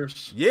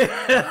Butterfingers.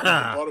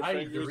 Yeah.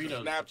 Butterfingers,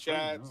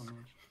 Snapchats,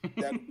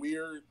 that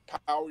weird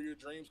Power Your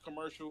Dreams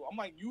commercial. I'm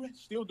like, you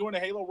still doing the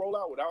Halo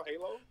rollout without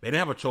Halo? They didn't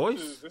have a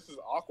choice. This is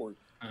awkward.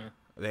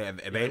 They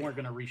weren't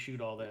going to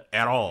reshoot all that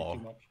at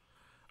all.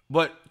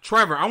 But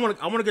Trevor, I want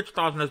to get your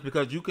thoughts on this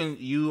because you can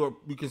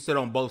sit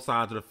on both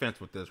sides of the fence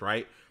with this,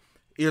 right?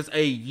 Is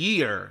a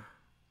year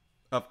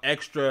of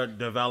extra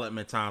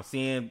development time,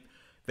 seeing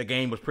the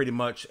game was pretty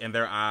much in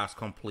their eyes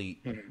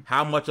complete.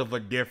 How much of a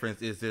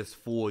difference is this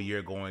full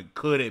year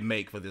could it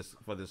make for this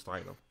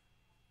title?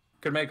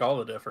 Could make all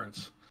the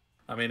difference.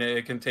 I mean,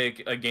 it can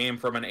take a game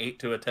from an 8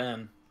 to a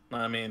 10.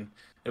 I mean,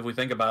 if we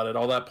think about it,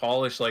 all that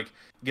polish, like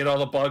get all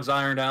the bugs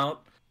ironed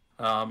out.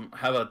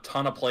 Have a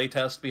ton of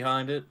playtest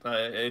behind it.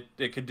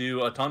 It could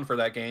do a ton for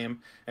that game,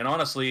 and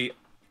honestly,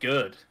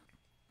 good.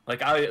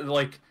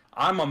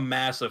 I'm a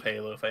massive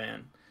Halo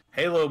fan,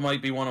 Halo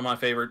might be one of my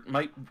favorite.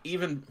 I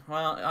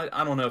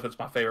don't know if it's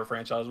my favorite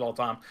franchise of all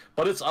time,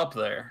 but it's up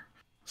there.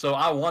 So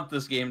I want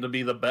this game to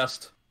be the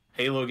best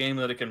Halo game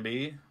that it can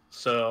be.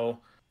 So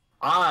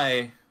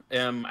I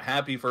am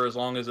happy for as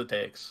long as it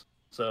takes.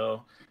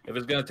 So if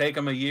it's going to take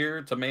them a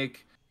year to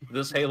make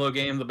this Halo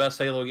game the best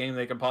Halo game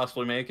they can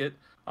possibly make it,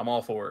 I'm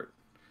all for it.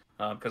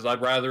 Because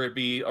I'd rather it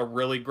be a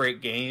really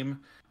great game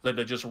than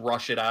to just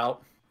rush it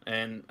out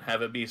and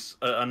have it be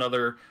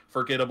another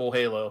forgettable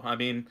Halo. I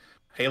mean,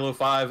 Halo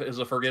 5 is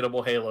a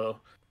forgettable Halo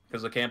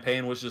because the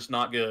campaign was just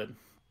not good.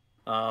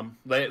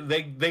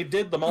 They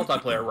did the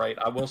multiplayer right.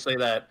 I will say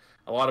that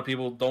a lot of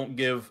people don't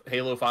give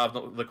Halo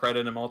 5 the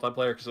credit in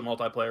multiplayer because the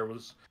multiplayer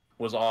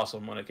was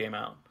awesome when it came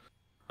out.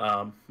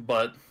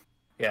 But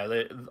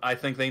yeah, I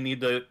think they need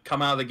to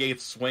come out of the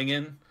gates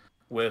swinging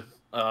with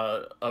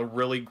a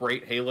really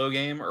great Halo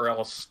game, or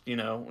else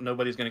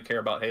nobody's going to care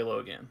about Halo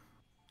again.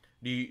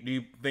 Do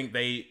you think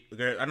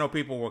I know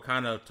people were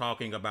kind of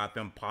talking about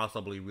them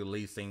possibly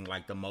releasing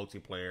like the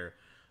multiplayer.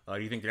 Do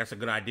you think that's a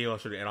good idea, or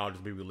should it all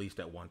just be released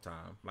at one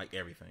time, like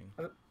everything?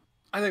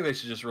 I think they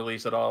should just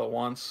release it all at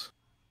once.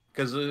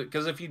 Because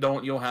if you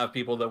don't, you'll have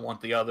people that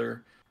want the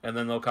other, and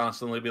then they'll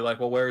constantly be like,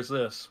 well, where's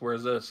this?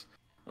 Where's this?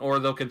 Or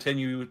they'll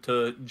continue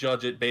to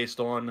judge it based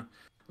on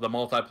the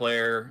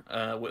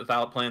multiplayer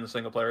without playing the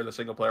single player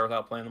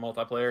without playing the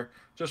multiplayer.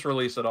 Just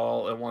release it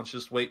all at once.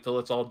 Just wait till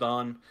it's all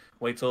done.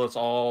 Wait till it's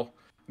all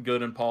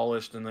good and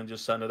polished, and then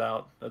just send it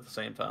out at the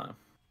same time.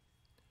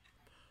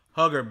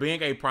 Hugger,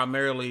 being a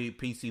primarily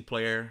PC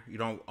player, you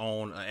don't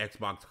own an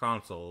Xbox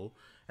console,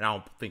 and I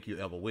don't think you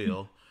ever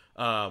will.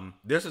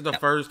 This is the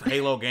first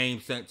Halo game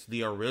since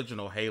the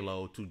original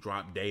Halo to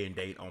drop day and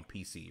date on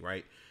PC,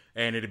 right?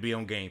 And it'll be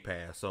on Game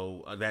Pass,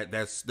 so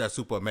that's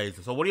super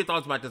amazing. So, what are your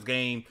thoughts about this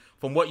game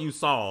from what you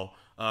saw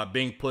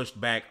being pushed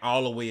back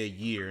all the way a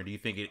year? Do you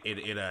think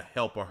it'll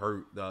help or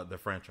hurt the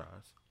franchise?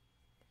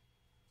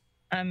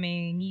 I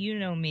mean, you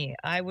know me.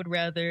 I would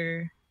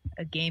rather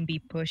a game be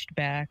pushed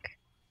back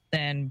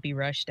than be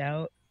rushed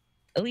out.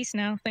 At least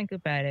now, think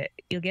about it.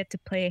 You'll get to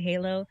play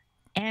Halo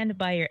and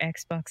buy your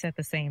Xbox at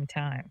the same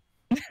time.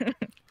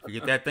 You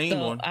get that theme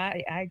on.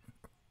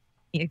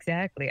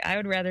 Exactly. I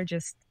would rather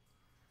just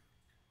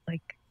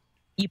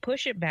you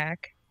push it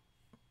back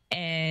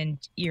and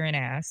you're an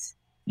ass.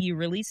 You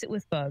release it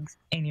with bugs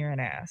and you're an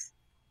ass.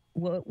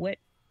 What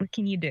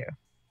can you do?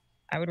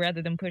 I would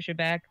rather them push it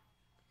back.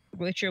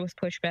 Witcher was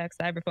pushed back.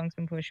 Cyberpunk's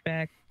been pushed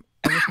back.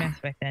 I wish Mass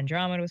Effect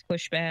Andromeda was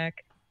pushed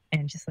back.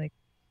 And just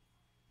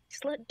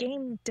let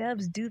game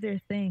devs do their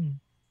thing.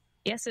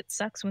 Yes, it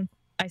sucks when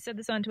I said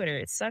this on Twitter.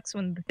 It sucks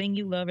when the thing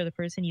you love or the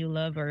person you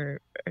love are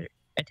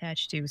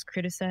attached to is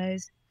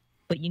criticized,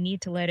 but you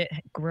need to let it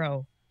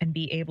grow and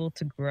be able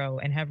to grow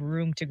and have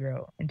room to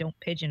grow, and don't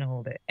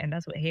pigeonhole it. And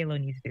that's what Halo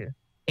needs to do.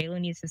 Halo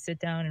needs to sit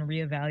down and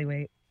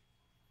reevaluate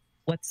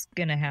what's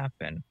going to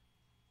happen,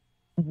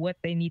 what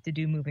they need to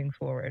do moving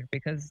forward,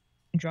 because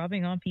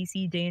dropping on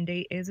PC day and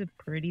date is a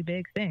pretty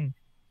big thing.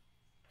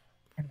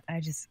 And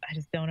I just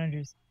don't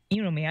understand.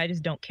 You know me, I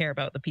just don't care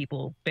about the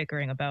people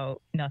bickering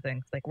about nothing.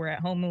 It's like, we're at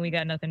home and we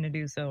got nothing to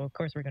do, so of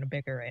course we're going to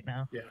bicker right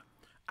now. Yeah.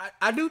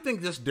 I do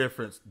think this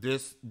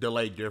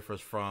delay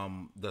differs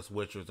from the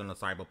Switchers and the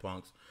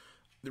Cyberpunks.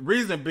 The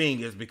reason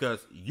being is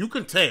because you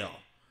can tell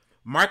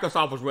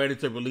Microsoft was ready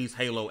to release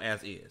Halo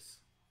as is.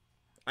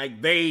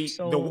 Like they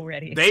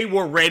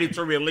were ready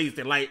to release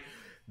it. Like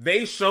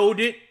they showed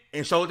it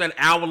and showed that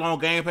hour-long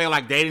gameplay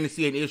like they didn't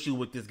see an issue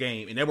with this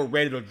game and they were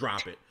ready to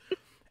drop it.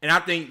 And I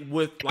think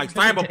with like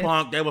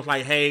Cyberpunk, they was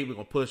like, hey, we're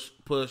gonna push.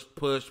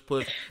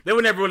 They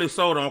were never really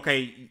sold on,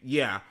 okay,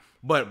 yeah.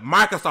 But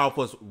Microsoft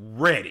was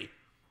ready.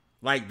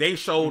 Like they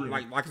showed,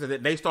 like I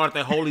said, they started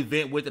that whole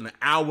event with an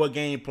hour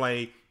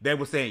gameplay. They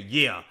were saying,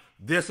 "Yeah,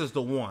 this is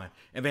the one,"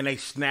 and then they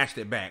snatched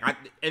it back.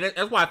 And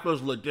that's why it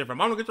feels a little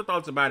different. I want to get your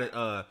thoughts about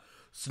it,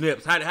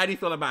 Snips. How do you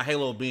feel about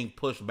Halo being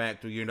pushed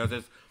back 2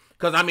 years?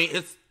 Because I mean,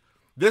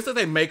 this is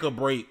a make or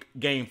break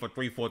game for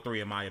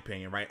 343 in my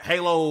opinion, right?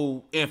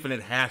 Halo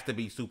Infinite has to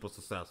be super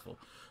successful.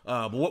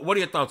 But what are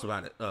your thoughts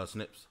about it,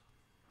 Snips?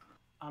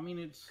 I mean,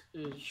 it's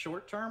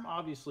short term.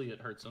 Obviously, it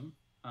hurts them.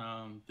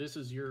 This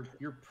is your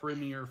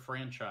premier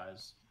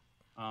franchise.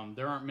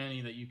 There aren't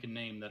many that you can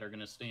name that are going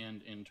to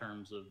stand in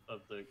terms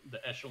of the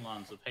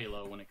echelons of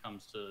Halo when it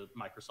comes to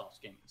Microsoft's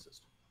gaming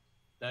system.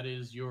 That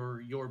is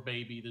your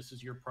baby. This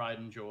is your pride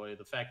and joy.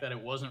 The fact that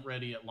it wasn't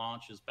ready at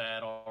launch is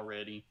bad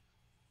already.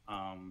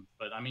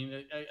 But I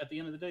mean, at the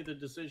end of the day, the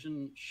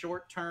decision,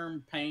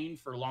 short-term pain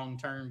for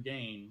long-term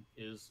gain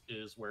is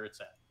where it's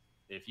at.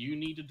 If you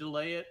need to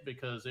delay it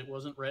because it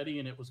wasn't ready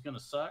and it was going to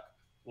suck,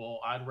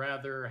 well, I'd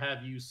rather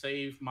have you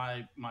save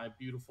my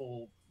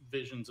beautiful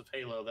visions of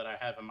Halo that I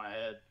have in my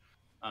head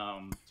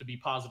to be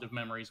positive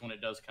memories when it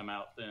does come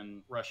out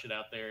than rush it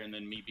out there and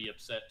then me be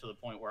upset to the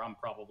point where I'm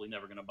probably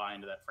never going to buy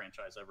into that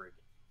franchise ever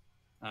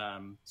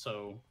again.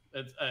 So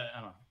it's, I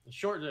don't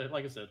know.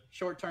 Like I said,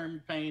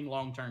 short-term pain,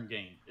 long-term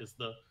gain is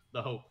the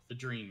hope, the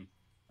dream.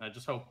 I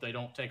just hope they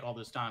don't take all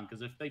this time,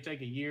 because if they take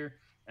a year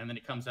and then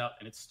it comes out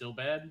and it's still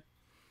bad.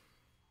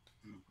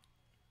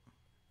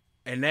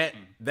 And that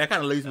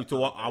kind of leads me to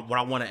what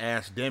I want to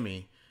ask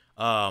Demi.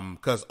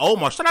 Because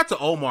Omar, shout out to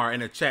Omar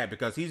in the chat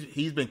because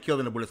he's been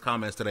killing it with his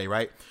comments today,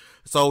 right?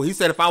 So he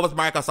said if I was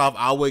Microsoft,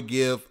 I would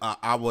give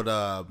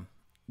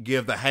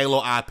the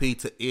Halo IP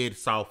to id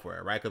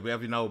Software, right? Because we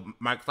have,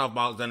 Microsoft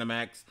bought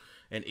ZeniMax,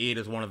 and id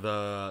is one of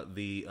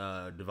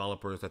the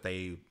developers that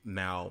they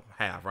now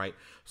have, right?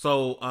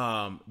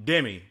 So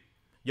Demi,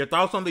 your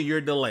thoughts on the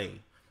year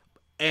delay,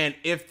 and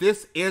if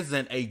this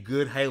isn't a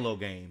good Halo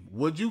game,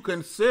 would you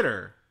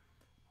consider?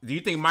 Do you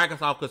think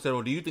Microsoft consider,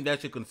 or do you think they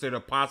should consider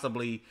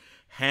possibly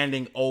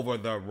handing over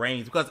the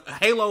reins? Because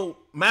Halo,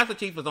 Master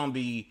Chief is on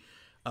the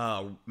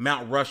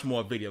Mount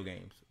Rushmore video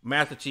games.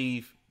 Master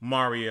Chief,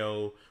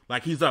 Mario,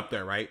 like he's up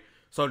there, right?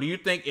 So do you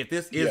think if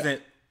this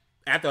isn't,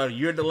 after a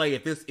year delay,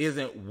 if this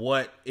isn't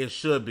what it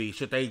should be,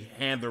 should they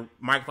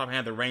Microsoft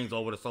hand the reins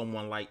over to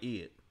someone like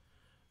id?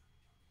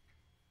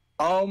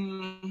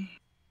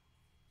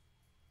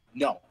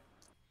 No.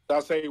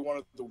 I'll say one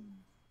of the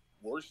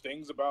worst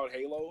things about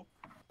Halo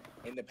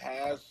in the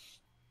past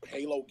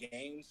Halo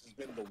games has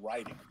been the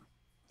writing.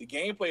 The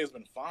gameplay has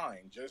been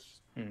fine,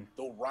 just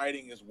the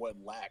writing is what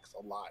lacks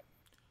a lot.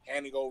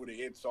 Handing over to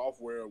id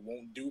Software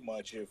won't do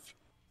much if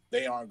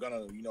they aren't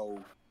gonna,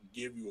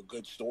 give you a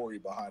good story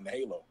behind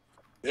Halo.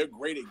 They're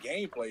great at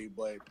gameplay,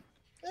 but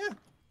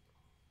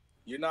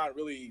you're not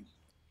really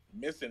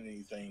missing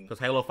anything. Because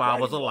Halo 5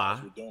 was a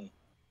lie.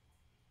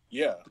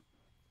 Yeah.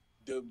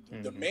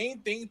 The main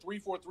thing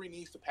 343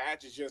 needs to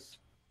patch is just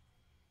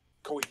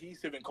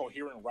cohesive and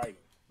coherent writing.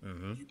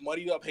 You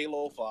muddied up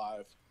Halo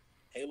 5.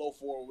 Halo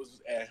 4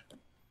 was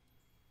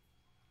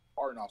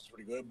starting off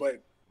pretty good,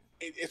 but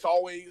it's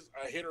always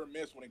a hit or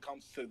miss when it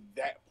comes to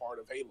that part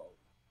of Halo.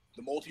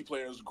 The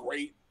multiplayer is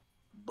great,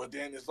 but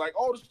then it's like,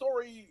 the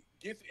story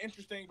gets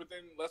interesting, but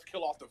then let's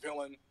kill off the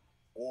villain,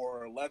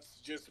 or let's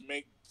just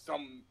make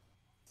some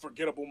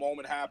forgettable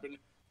moment happen.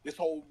 This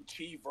whole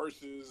Chief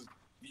versus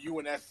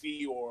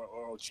UNSC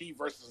or Chief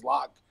versus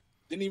Locke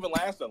didn't even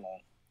last that long.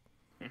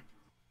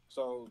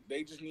 So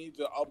they just need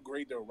to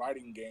upgrade their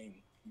writing game,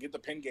 get the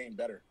pen game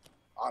better,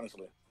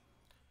 honestly.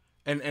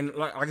 And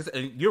like I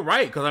said, you're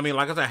right, because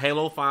like I said,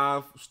 Halo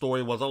 5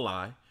 story was a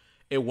lie.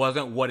 It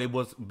wasn't what it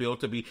was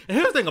built to be. And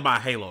here's the thing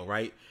about Halo,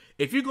 right?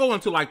 If you go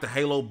into like the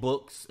Halo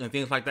books and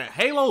things like that,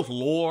 Halo's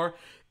lore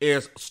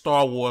is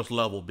Star Wars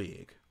level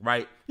big,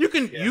 right? You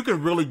can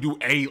really do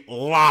a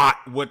lot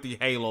with the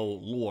Halo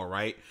lore,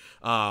 right?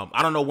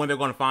 I don't know when they're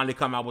going to finally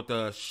come out with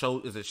the show.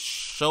 Is it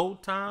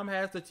Showtime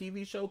has the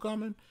TV show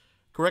coming?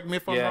 Correct me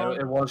if I'm wrong. Yeah,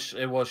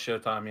 it was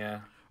Showtime, yeah.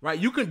 Right,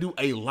 you can do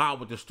a lot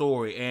with the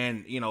story,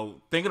 and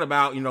thinking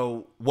about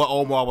what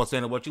Omar was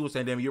saying and what you were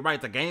saying, Demi, you're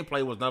right. The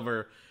gameplay was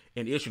never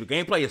an issue. The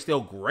gameplay is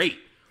still great,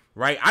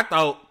 right? I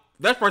thought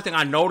that's the first thing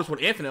I noticed with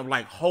Infinite. I'm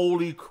like,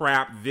 holy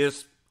crap,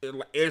 this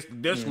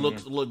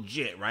looks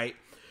legit, right?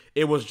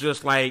 It was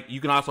just like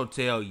you can also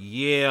tell,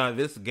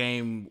 this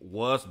game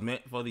was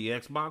meant for the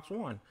Xbox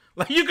One.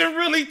 Like you can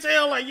really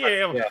tell, like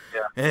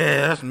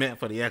that's meant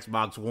for the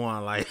Xbox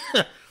One, like.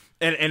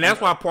 And that's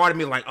why part of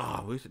me like,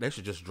 they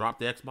should just drop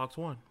the Xbox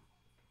One.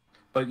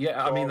 But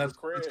yeah, that's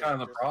kind of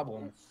the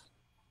problem.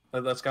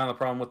 That's kind of the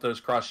problem with those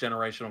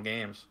cross-generational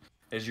games.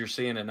 Is you're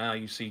seeing it now.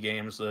 You see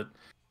games that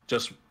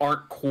just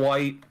aren't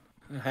quite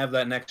have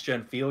that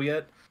next-gen feel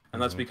yet,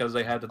 and that's because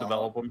they had to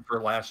develop them for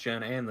last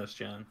gen and this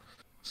gen.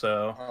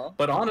 So,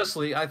 but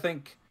honestly, I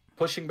think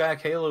pushing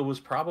back Halo was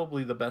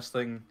probably the best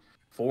thing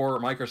for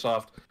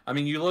Microsoft.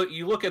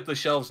 You look at the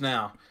shelves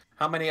now.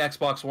 How many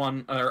Xbox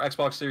One or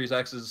Xbox Series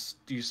X's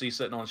do you see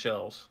sitting on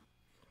shelves?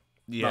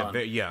 Yeah,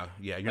 None.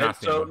 You're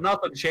not seeing so them.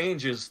 nothing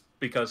changes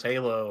because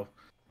Halo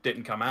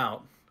didn't come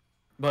out.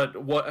 But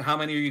how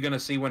many are you going to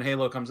see when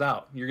Halo comes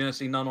out? You're going to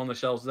see none on the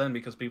shelves then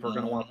because people are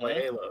going to want to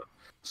play Halo.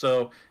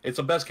 So it's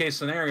a best case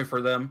scenario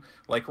for them.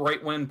 Like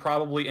right when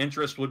probably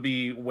interest would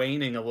be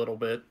waning a little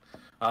bit,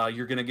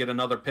 you're going to get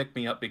another pick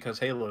me up because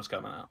Halo's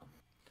coming out.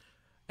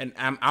 And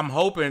I'm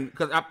hoping,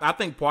 because I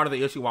think part of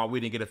the issue why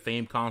we didn't get a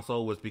themed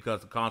console was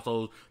because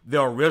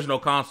the original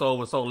console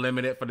was so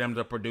limited for them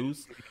to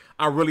produce.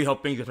 I really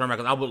hope things get turned around,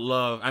 because I would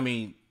love,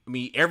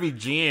 every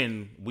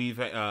gen we've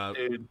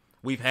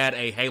had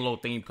a Halo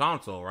themed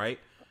console, right?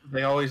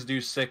 They always do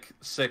sick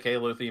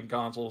Halo themed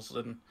consoles,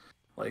 and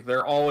like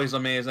they're always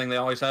amazing. They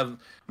always have,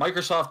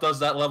 Microsoft does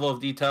that level of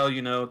detail,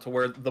 to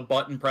where the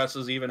button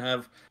presses even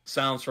have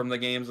sounds from the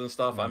games and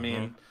stuff.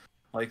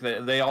 Like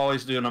they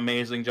always do an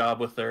amazing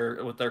job with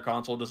their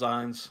console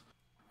designs.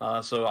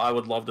 So I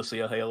would love to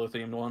see a Halo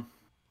themed one.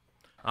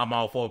 I'm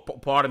all for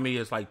it. Part of me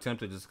is like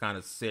tempted to just kind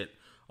of sit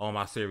on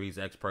my Series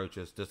X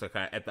purchase, just to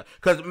kind of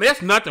because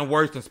there's nothing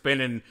worse than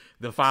spending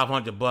the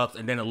 $500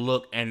 and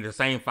then the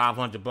same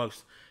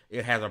 $500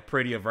 it has a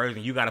prettier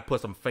version. You got to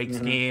put some fake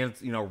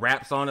skins,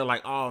 wraps on it.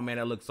 Like, oh man,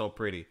 that looks so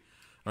pretty.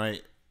 Right?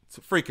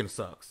 It freaking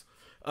sucks.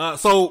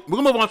 So we're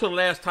gonna move on to the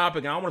last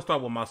topic, and I want to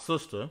start with my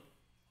sister.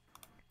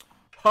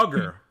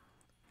 Hugger.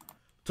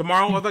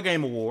 Tomorrow are the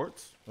Game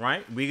Awards,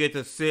 right? We get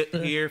to sit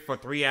here for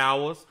 3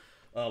 hours.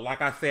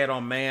 Like I said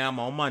on Ma'am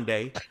on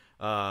Monday,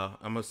 I'm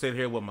gonna sit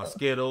here with my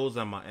Skittles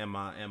and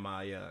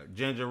my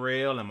ginger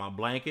ale and my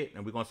blanket,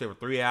 and we're gonna sit for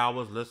 3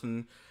 hours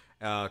listening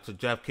to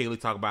Jeff Keighley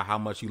talk about how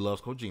much he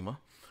loves Kojima.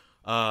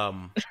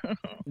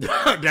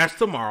 That's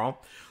tomorrow.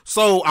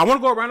 So I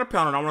want to go around the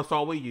panel, and I want to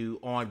start with you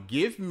on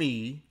give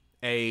me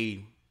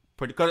a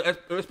because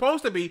it's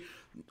supposed to be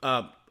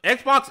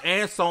Xbox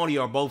and Sony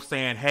are both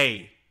saying,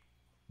 "Hey,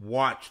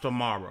 watch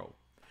tomorrow,"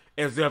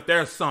 as if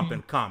there's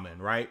something coming,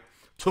 right?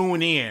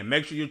 Tune in.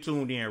 Make sure you're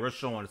tuned in. We're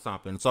showing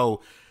something.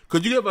 So,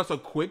 could you give us a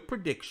quick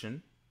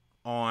prediction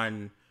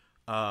on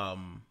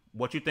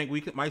what you think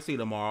we might see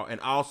tomorrow,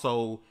 and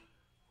also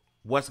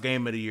what's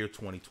Game of the Year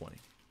 2020?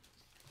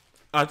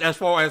 As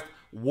far as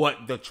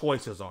what the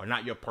choices are,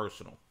 not your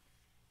personal.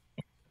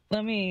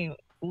 Let me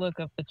look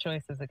up the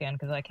choices again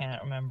because I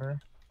can't remember.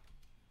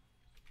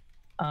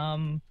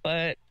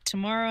 But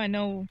tomorrow I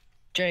know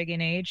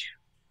Dragon Age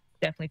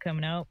definitely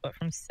coming out, but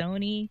from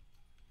Sony,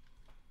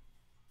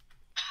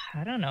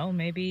 I don't know,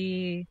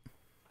 maybe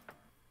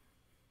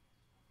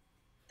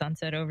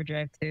Sunset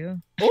Overdrive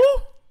 2.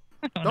 Oh,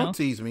 don't don't know.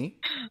 tease me.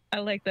 I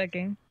like that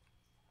game.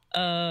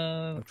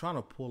 I'm trying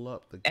to pull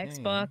up the game.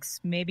 Xbox,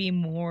 maybe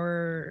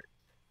more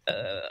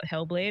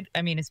Hellblade.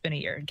 I mean, it's been a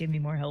year. Give me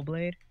more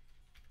Hellblade.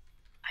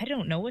 I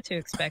don't know what to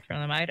expect from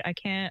them. I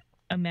can't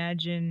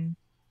imagine.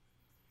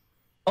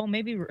 Oh,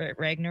 maybe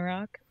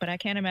Ragnarok, but I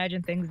can't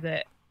imagine things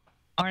that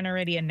aren't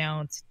already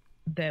announced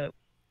that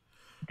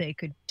they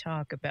could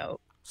talk about.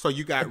 So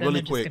you got But then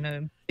really they're quick. just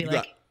gonna be you like,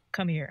 got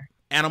 "Come here."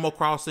 Animal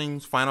Crossing,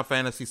 Final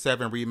Fantasy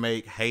VII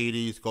Remake,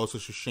 Hades, Ghost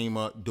of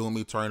Tsushima, Doom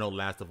Eternal,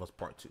 Last of Us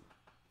Part 2.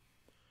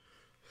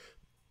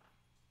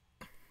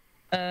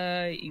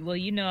 Well,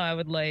 you know, I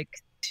would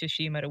like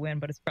Tsushima to win,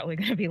 but it's probably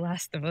gonna be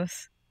Last of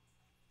Us.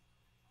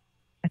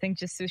 I think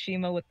just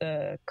Tsushima with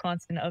the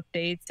constant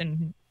updates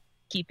and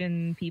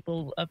keeping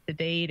people up to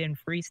date and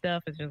free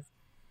stuff is just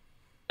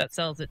that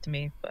sells it to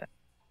me. But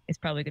it's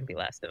probably gonna be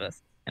Last of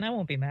Us, and I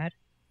won't be mad.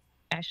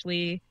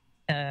 Ashley,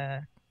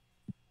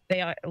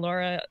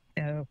 Laura,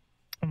 oh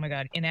my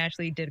god, and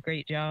Ashley did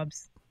great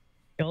jobs.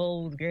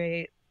 Joel was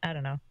great. I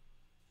don't know.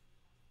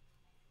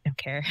 Don't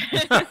care.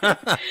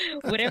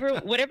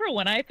 whatever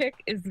one I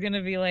pick is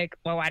gonna be like,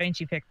 well, why didn't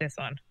you pick this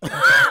one? Okay,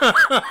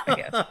 I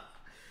guess.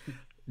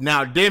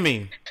 Now,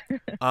 Demi,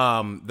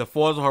 the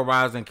Forza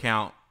Horizon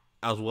count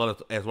as well as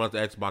the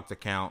Xbox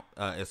account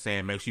is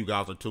saying make sure you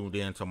guys are tuned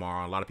in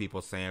tomorrow. A lot of people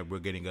are saying we're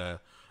getting a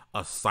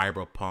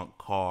Cyberpunk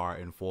car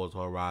in Forza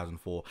Horizon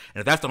 4.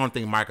 And if that's the only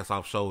thing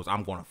Microsoft shows,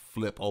 I'm going to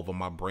flip over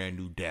my brand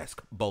new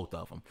desk, both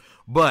of them.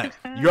 But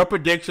your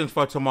predictions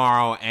for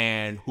tomorrow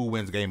and who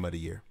wins Game of the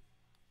Year?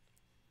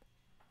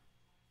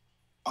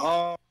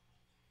 Sony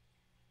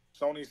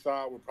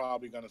side, we're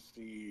probably going to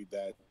see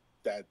that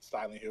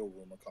Silent Hill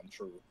rumor come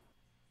true.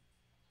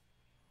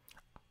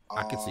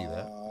 I can see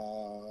that.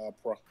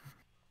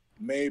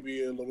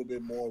 Maybe a little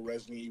bit more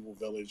Resident Evil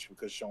Village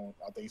because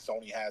I think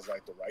Sony has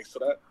like the rights to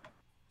that.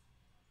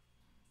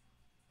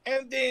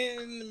 And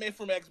then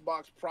from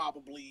Xbox,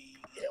 probably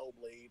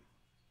Hellblade.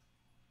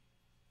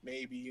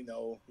 Maybe, a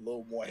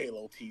little more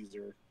Halo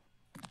teaser.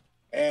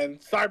 And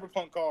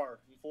Cyberpunk car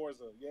in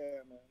Forza.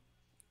 Yeah,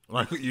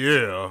 man.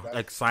 That's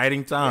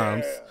exciting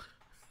times. Yeah.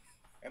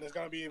 And it's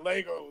going to be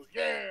Legos.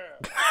 Yeah.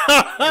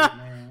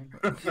 Man,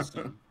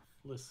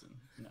 listen.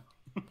 No.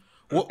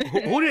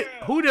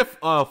 Who did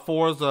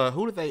Forza?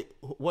 Who did they?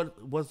 What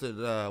was it?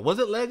 Was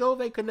it Lego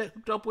they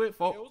connected up with?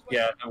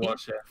 Yeah, I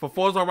watched that. For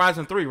Forza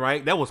Horizon 3,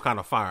 right? That was kind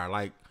of fire.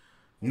 Like,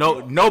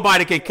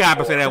 nobody can cap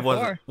and say that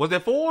wasn't. Was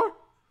it 4?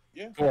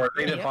 Yeah. 4.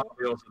 They did Hot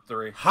Wheels at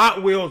 3.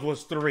 Hot Wheels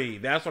was 3.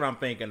 That's what I'm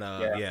thinking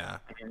of. Yeah.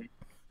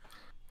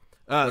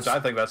 Which I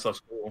think that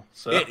stuff's cool.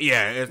 So. It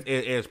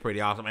is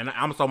pretty awesome, and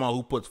I'm someone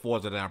who puts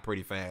Forza down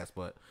pretty fast.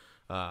 But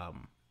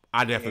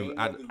I definitely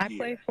I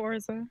play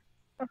Forza.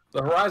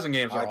 The Horizon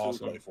games are I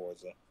awesome. play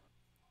Forza.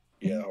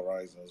 Yeah,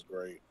 Horizon is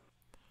great.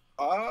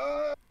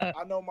 I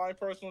know my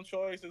personal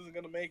choice isn't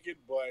going to make it,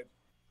 but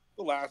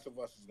The Last of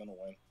Us is going to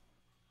win.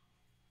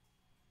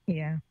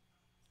 Yeah.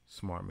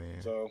 Smart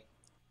man. So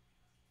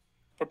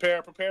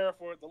prepare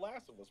for The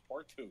Last of Us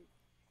Part 2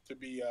 to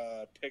be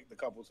picked a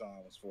couple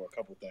times for a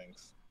couple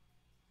things.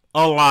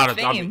 A lot of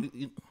times.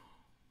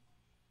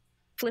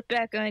 Flip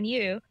back on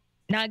you.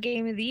 Not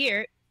Game of the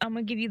Year. I'm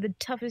going to give you the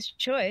toughest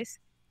choice.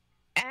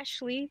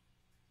 Ashley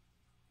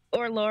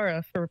or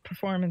Laura for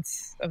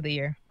Performance of the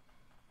Year?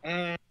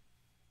 That's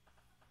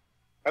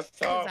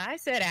tough. I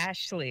said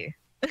Ashley.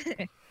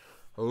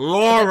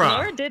 Laura.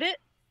 Laura did it.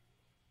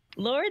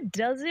 Laura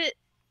does it,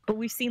 but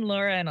we've seen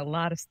Laura in a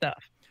lot of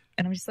stuff.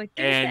 And I'm just like,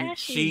 and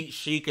Ashley.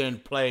 she can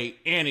play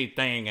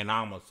anything, and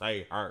I'm going to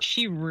say her.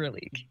 She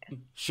really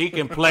can. She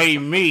can play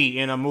me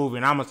in a movie,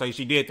 and I'm going to say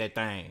she did that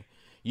thing.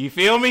 You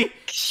feel me?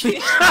 She would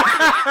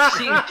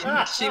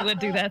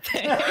do that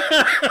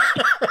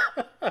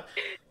thing.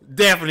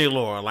 Definitely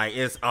Laura. Like,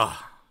 it's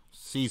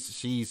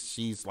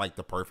she's like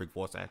the perfect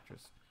voice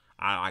actress.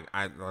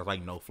 I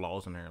like no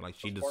flaws in her. Like,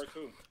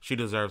 she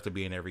deserves to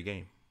be in every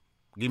game.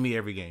 Give me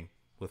every game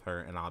with her,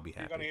 and I'll be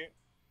happy. You're gonna hear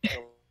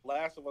The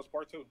Last of Us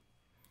Part 2.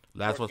 The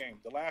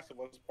Last of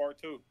Us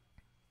Part 2.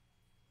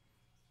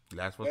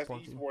 Last of Us Best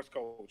Part 2. esports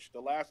coach. The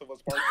Last of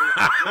Us Part 2.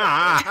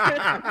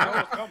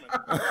 That was coming.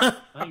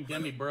 I think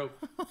Demi broke.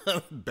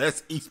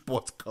 Best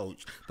esports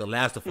coach. The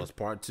Last of Us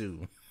Part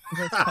 2.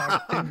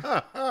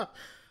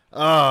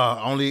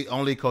 Only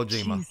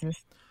Kojima.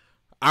 Jesus.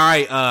 All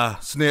right,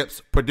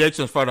 Snips,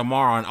 predictions for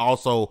tomorrow, and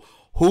also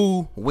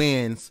who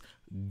wins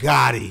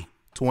Gotti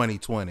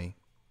 2020.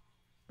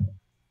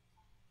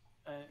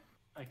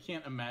 I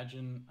can't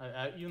imagine,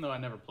 even though I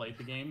never played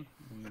the game,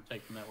 I'm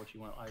taking that what you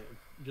want.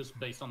 Just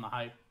based on the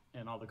hype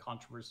and all the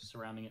controversy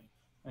surrounding it,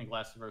 I think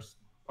Last of Us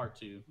Part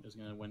 2 is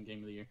going to win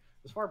Game of the Year.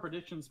 As far as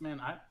predictions, man,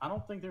 I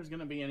don't think there's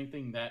going to be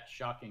anything that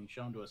shocking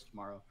shown to us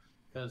tomorrow,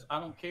 because I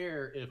don't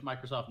care if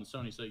Microsoft and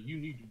Sony say, you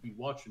need to be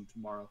watching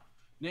tomorrow.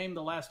 Name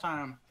the last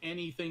time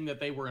anything that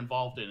they were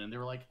involved in, and they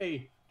were like,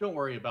 hey, don't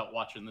worry about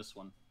watching this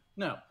one.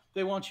 No.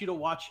 They want you to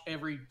watch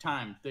every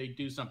time they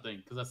do something,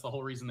 because that's the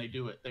whole reason they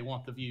do it. They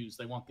want the views.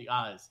 They want the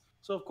eyes.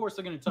 So, of course,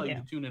 they're going to tell you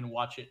to tune in and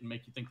watch it and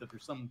make you think that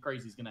there's something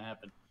crazy is going to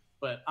happen.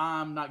 But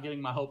I'm not getting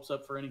my hopes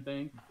up for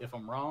anything. If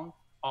I'm wrong,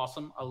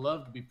 awesome. I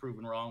love to be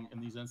proven wrong in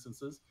these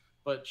instances.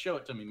 But show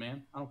it to me,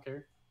 man. I don't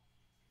care.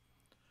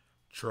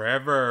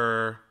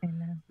 Trevor,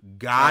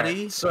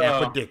 Gotti,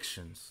 and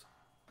predictions.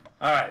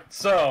 All right,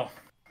 so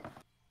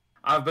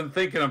I've been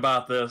thinking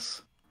about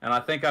this, and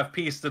I think I've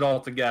pieced it all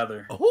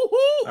together.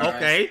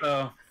 Okay.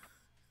 Right,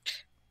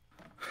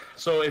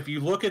 so if you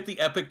look at the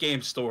Epic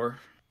Game Store,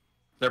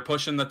 they're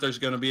pushing that there's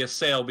going to be a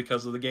sale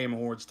because of the Game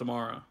Awards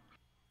tomorrow.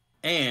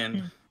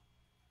 And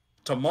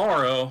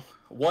tomorrow,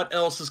 what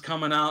else is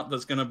coming out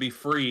that's going to be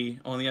free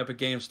on the Epic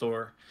Game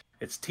Store?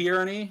 It's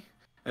Tyranny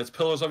and it's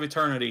Pillars of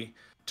Eternity,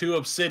 2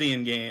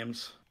 Obsidian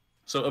games.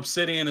 So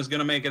Obsidian is going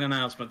to make an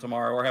announcement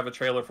tomorrow or have a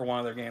trailer for one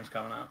of their games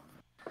coming out.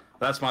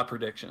 That's my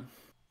prediction.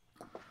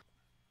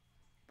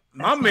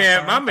 My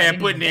man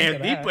putting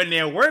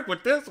in work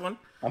with this one.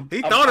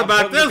 He thought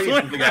about this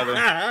one.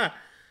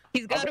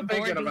 He's got a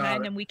board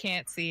behind him. We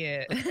can't see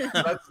it.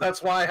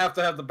 That's why I have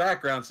to have the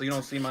background so you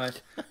don't see my,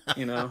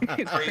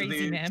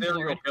 crazy man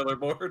serial killer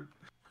board.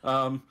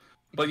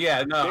 But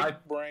yeah, no,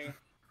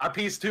 I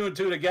pieced 2 and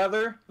 2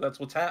 together. That's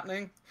what's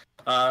happening.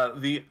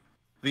 The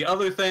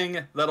other thing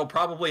that'll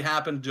probably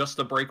happen just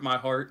to break my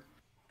heart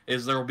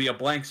is there will be a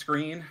blank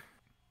screen.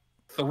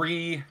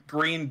 3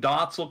 green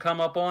dots will come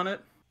up on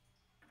it.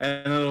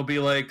 And it'll be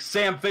like,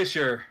 Sam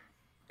Fisher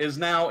is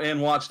now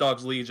in Watch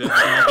Dogs Legion. And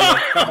I'll be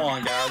like, come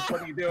on, guys.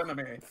 What are you doing to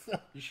me?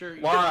 You sure?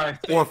 Why?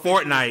 Or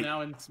Fortnite.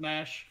 Now in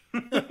Smash.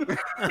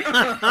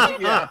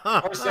 Yeah.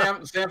 Or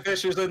Sam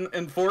Fisher's in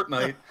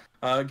Fortnite.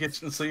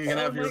 So you can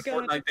have your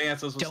Fortnite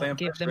dances with Sam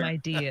Fisher. Don't give them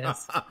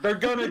ideas. They're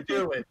going to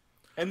do it.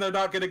 And they're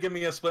not going to give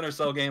me a Splinter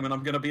Cell game, and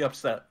I'm going to be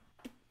upset.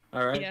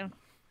 All right? Yeah.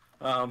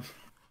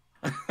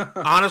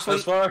 Honestly...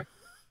 As far...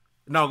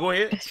 No, go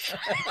ahead.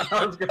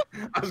 I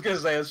was gonna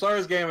say, as far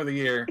as Game of the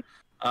Year,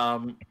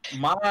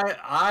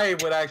 I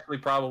would actually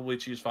probably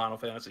choose Final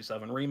Fantasy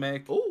VII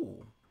Remake.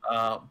 Ooh.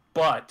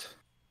 But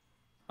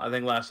I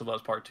think Last of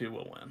Us Part 2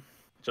 will win.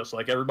 Just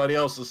like everybody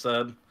else has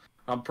said,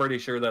 I'm pretty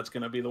sure that's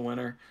going to be the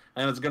winner.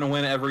 And it's going to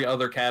win every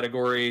other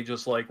category,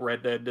 just like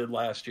Red Dead did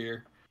last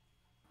year.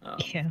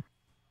 Yeah.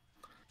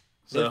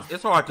 So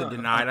it's hard to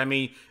deny it. I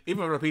mean,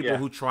 even for people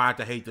who tried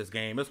to hate this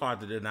game, it's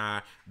hard to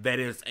deny that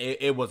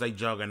it was a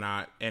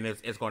juggernaut, and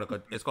it's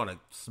gonna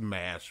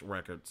smash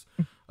records.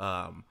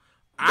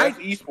 Best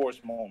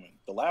esports moment,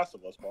 The Last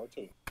of Us Part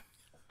 2.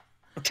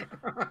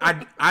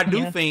 I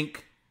do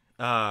think,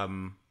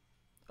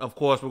 of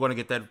course, we're gonna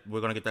get that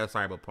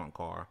Cyberpunk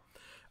car.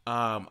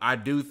 I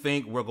do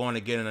think we're going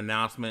to get an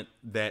announcement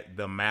that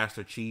the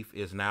Master Chief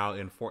is now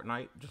in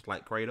Fortnite, just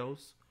like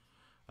Kratos.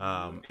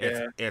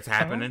 It's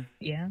happening.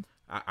 Yeah.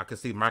 I could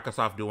see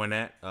Microsoft doing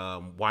that.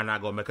 Why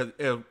not go? Because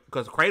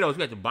Kratos,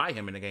 you had to buy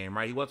him in the game,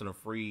 right? He wasn't a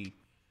free.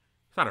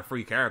 It's not a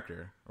free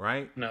character,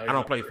 right? No, I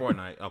don't play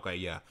Fortnite. Okay,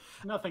 yeah.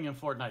 Nothing in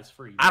Fortnite's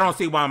free. I don't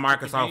see why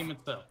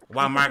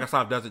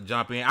Microsoft doesn't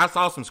jump in. I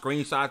saw some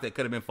screenshots that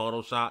could have been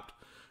photoshopped,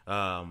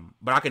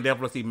 but I can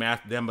definitely see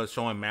them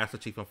showing Master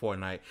Chief in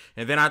Fortnite.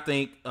 And then I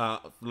think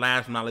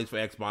last but not least for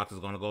Xbox is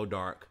going to go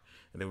dark,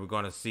 and then we're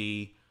going to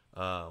see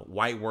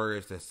white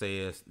words that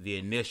says the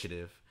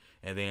Initiative.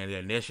 And then the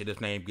Initiative's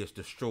name gets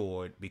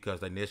destroyed because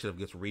the Initiative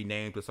gets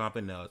renamed to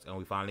something else, and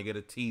we finally get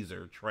a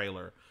teaser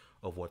trailer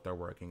of what they're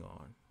working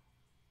on.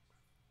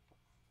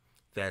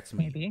 That's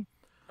me. Maybe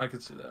I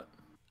could see that.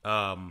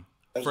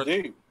 That's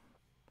deep.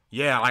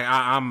 Yeah, like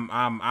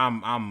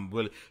I'm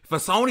really for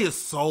Sony. It's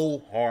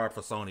so hard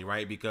for Sony,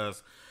 right?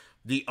 Because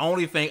the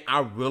only thing I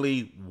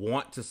really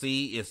want to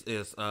see is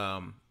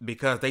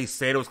because they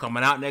said it was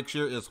coming out next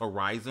year is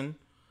Horizon,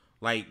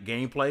 like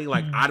gameplay.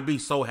 Like I'd be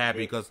so happy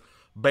because.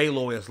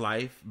 Balo is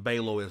life.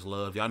 Balo is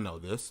love. Y'all know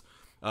this.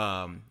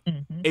 Even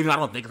though I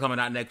don't think it's coming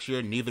out next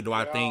year, neither do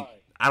I think.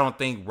 I don't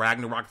think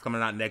Ragnarok is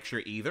coming out next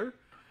year either.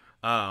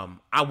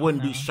 I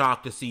wouldn't be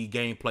shocked to see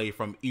gameplay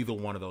from either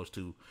one of those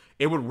two.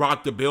 It would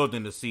rock the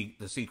building to see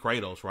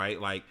Kratos, right?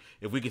 Like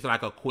if we get to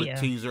like a quick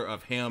teaser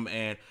of him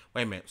and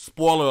wait a minute,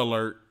 spoiler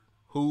alert.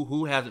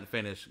 Who hasn't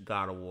finished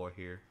God of War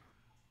here?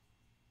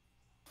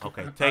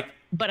 Okay, take.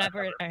 But I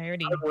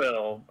already. I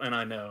will, and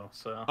I know.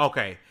 So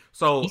Okay,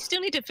 so You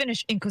still need to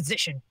finish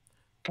Inquisition,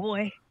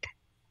 boy.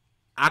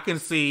 I can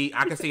see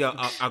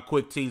a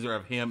quick teaser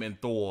of him and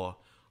Thor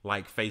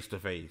like face to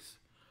face.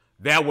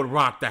 That would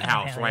rock the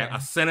house, hell right? yeah. A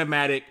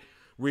cinematic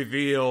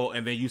reveal,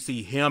 and then you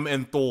see him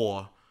and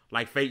Thor.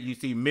 Like you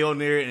see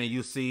Mjolnir, and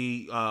you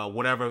see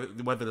whether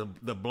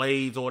the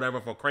blades or whatever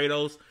for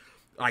Kratos,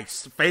 like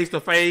face to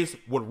face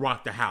would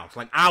rock the house.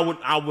 Like I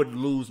would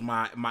lose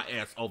my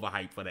ass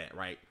overhype for that,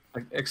 right?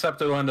 except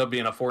it'll end up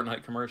being a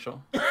Fortnite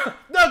commercial.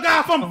 The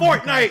guy from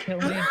Fortnite.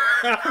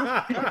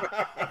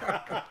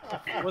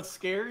 What's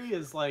scary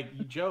is like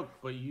you joke,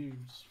 but you.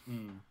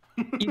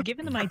 You've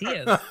given them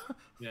ideas.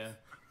 Yeah.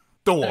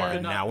 Thor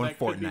That now in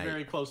could be Fortnite.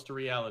 very close to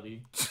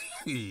reality.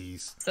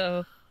 Jeez.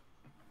 So,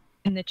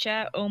 in the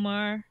chat,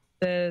 Omar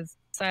says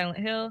Silent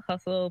Hill,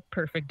 Hustle,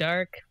 Perfect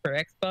Dark for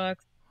Xbox,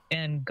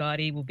 and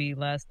Gotti will be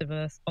Last of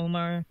Us.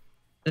 Omar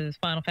says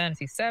Final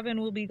Fantasy VII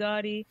will be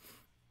Gotti.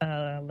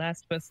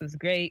 Last of Us is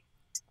great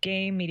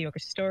game, mediocre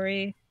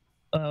story.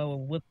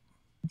 Do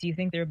you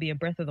think there will be a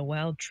Breath of the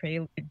Wild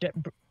trailer?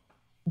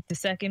 The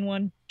second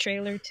one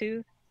trailer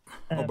too.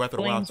 Breath of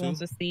the Wild Flames wants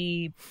 2? to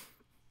see,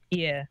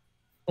 yeah.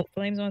 Well,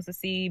 Flames wants to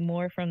see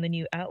more from the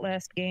new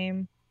Outlast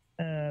game.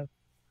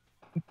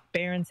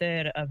 Baron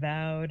said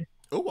Avowed.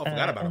 Oh, I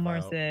forgot about Omar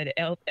Avowed. said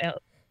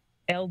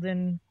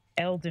Elden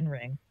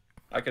Ring.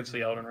 I could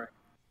see Elden Ring.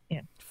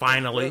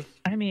 Finally.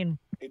 I mean,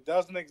 It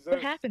doesn't exist.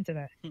 what happened to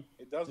that?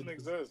 It doesn't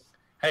exist.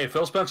 Hey,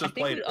 Phil I Spencer's think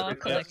played we it. all It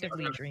doesn't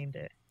collectively exist. dreamed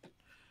it.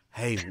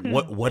 Hey,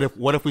 what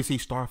if we see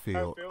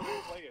Starfield? Phil,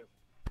 play it.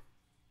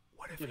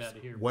 Get out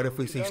of here. What bro. if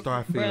we see It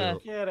doesn't-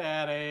 Starfield? Get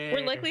out of here.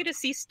 We're likely to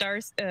see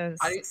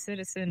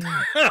Citizen.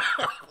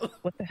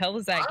 What the hell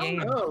is that I game?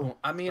 don't know.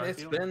 I mean,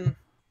 it's Starfield? been...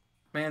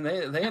 Man,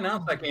 they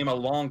announced that game a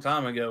long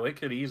time ago. It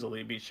could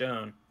easily be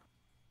shown.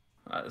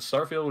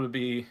 Starfield would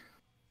be...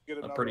 Get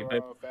another pretty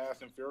big-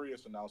 Fast and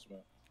Furious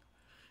announcement.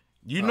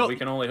 You know, we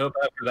can only hope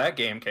after that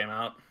game came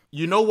out.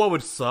 you know what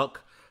would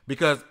suck?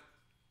 Because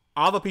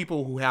all the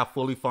people who have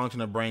fully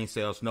functioning brain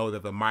cells know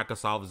that the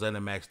Microsoft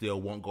ZeniMax deal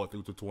won't go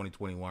through to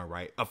 2021,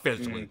 right?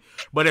 Officially.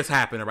 But it's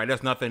happening, right?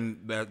 There's nothing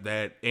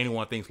that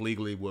anyone thinks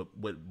legally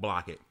would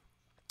block it.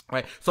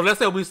 Right. So let's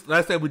say we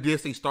did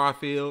see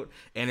Starfield,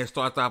 and it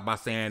starts off by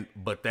saying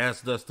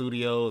Bethesda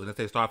Studios, and it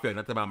says Starfield,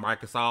 nothing about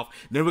Microsoft.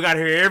 Then we got to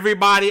hear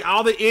everybody,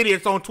 all the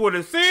idiots on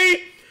Twitter,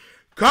 see,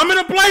 coming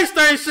to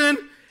PlayStation,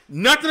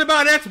 nothing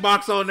about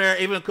Xbox on there,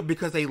 even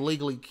because they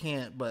legally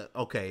can't. But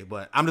okay,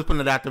 but I'm just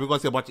putting it out there. We're gonna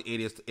see a bunch of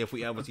idiots if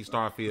we ever see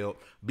Starfield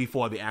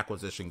before the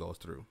acquisition goes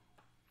through.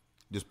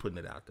 Just putting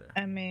it out there.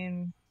 I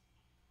mean,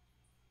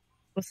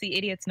 we'll see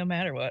idiots no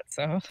matter what.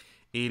 So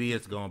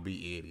Idiots gonna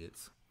be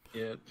idiots.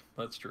 Yeah,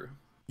 that's true.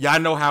 Yeah, I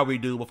know how we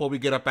do. Before we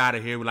get up out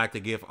of here, we like to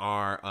give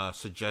our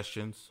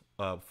suggestions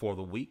for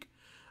the week.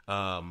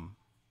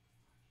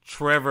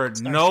 Trevor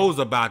knows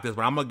about this,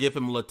 but I'm going to give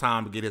him a little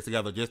time to get this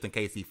together just in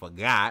case he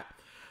forgot.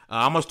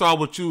 I'm going to start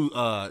with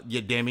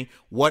you, Demi.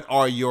 What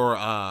are your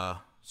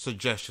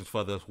suggestions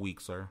for this week,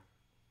 sir?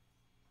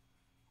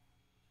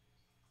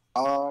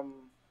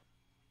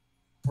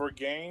 For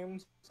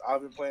games,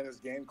 I've been playing this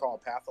game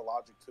called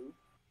Pathologic 2.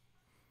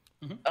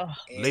 oh,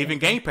 Leaving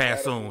Game Pass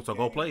Incredible soon, so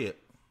go game. play it.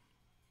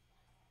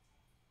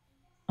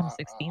 on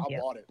the 16th, I yeah.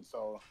 bought it,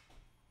 so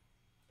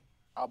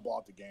I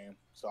bought the game.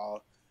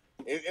 So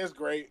it's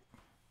great.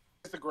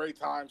 It's a great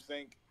time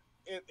sink.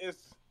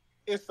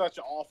 It's such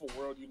an awful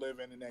world you live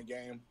in that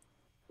game,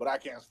 but I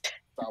can't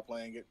stop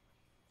playing it.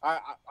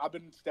 I've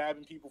been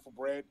stabbing people for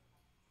bread.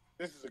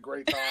 This is a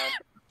great time.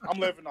 I'm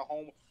living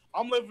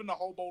the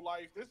hobo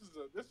life. This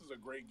is a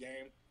great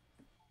game.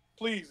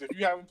 Please, if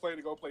you haven't played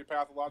it, go play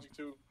Pathologic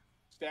 2.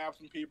 Stab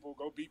some people.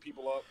 Go beat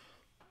people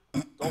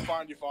up. Go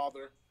find your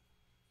father.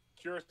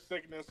 Cure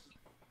sickness.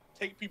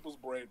 Take people's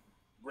bread.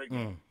 Great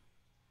game.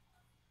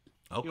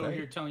 You'll Okay.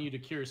 hear telling you to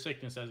cure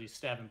sickness as he's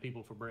stabbing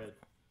people for bread.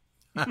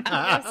 I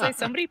was gonna say,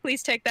 somebody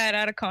please take that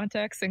out of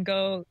context and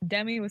go,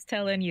 Demi was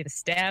telling you to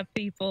stab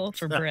people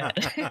for bread.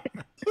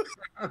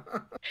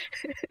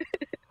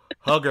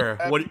 Hugger.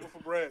 Stab What? people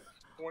for bread.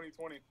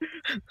 2020.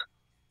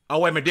 Oh,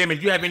 wait a minute, Demi,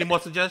 do you have any more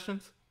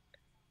suggestions?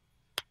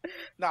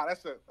 Nah,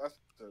 that's it.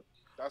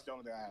 That's the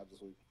only thing I have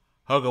this week.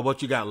 Hugger,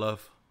 what you got,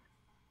 love?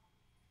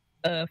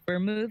 For a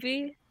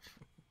movie,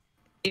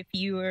 if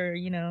you were,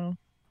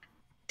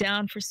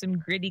 down for some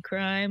gritty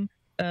crime,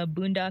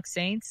 Boondock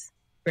Saints,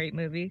 great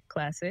movie,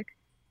 classic.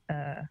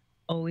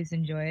 Always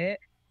enjoy it.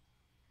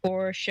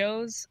 For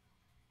shows,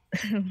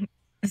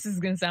 this is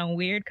going to sound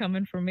weird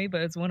coming from me,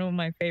 but it's one of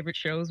my favorite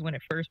shows when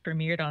it first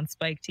premiered on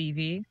Spike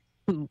TV,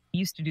 who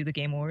used to do the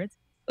Game Awards,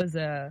 was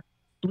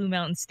Blue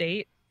Mountain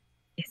State.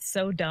 It's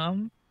so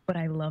dumb, but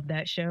I love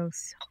that show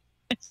so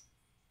much.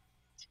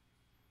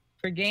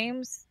 For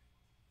games,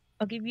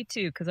 I'll give you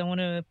two because I want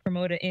to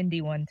promote an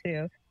indie one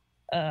too.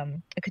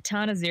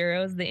 Katana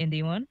Zero is the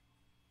indie one.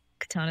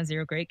 Katana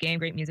Zero, great game,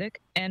 great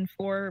music. And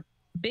for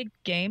big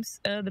games,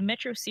 the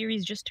Metro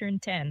series just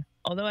turned 10.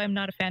 Although I'm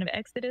not a fan of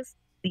Exodus,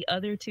 the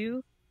other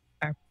two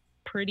are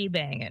pretty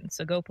banging.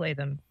 So go play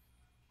them.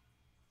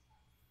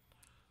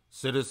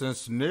 Citizen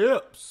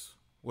Snips,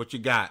 what you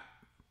got?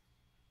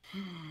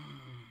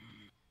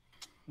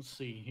 Let's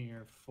see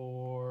here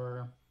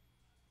for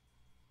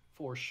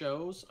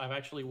shows. I've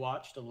actually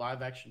watched a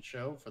live action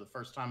show for the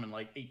first time in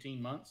like 18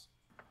 months.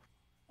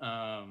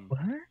 What?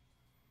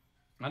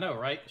 I know,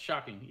 right?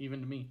 Shocking,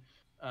 even to me.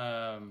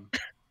 I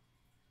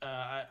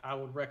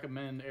would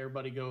recommend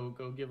everybody go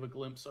give a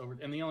glimpse over.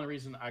 And the only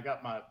reason I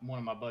got one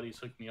of my buddies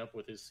hooked me up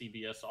with his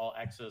CBS All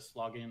Access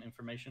login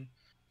information.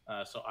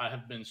 So I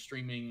have been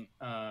streaming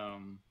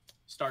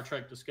Star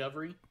Trek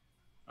Discovery.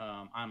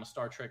 I'm a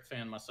Star Trek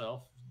fan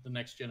myself. The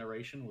Next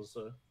Generation was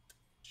a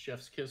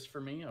chef's kiss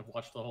for me. I've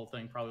watched the whole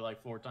thing probably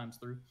like 4 times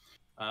through.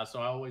 So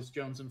I always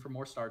jonesing for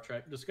more Star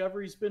Trek.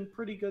 Discovery's been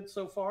pretty good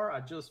so far. I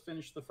just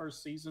finished the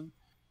first season.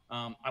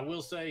 I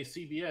will say,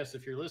 CBS,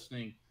 if you're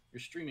listening, your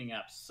streaming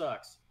app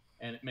sucks.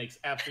 And it makes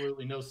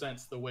absolutely no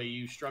sense the way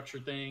you structure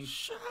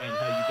things and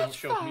how you don't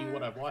show me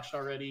what I've watched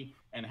already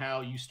and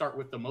how you start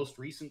with the most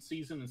recent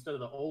season instead of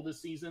the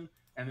oldest season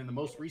and then the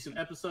most recent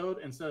episode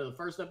instead of the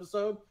first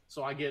episode.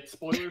 So I get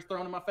spoilers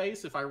thrown in my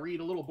face if I read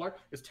a little blurb.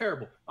 It's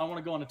terrible. I want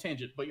to go on a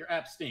tangent, but your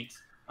app stinks.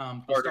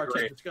 Star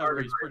Trek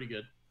Discovery is pretty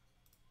good.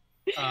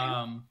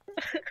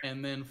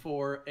 And then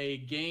for a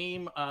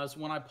game, is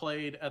one I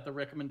played at the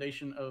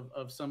recommendation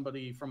of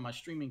somebody from my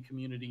streaming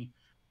community,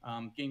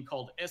 game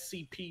called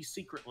SCP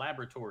Secret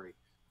Laboratory.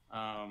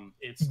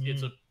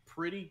 It's a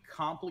pretty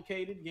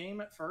complicated game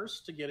at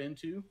first to get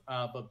into,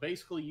 but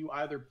basically you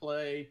either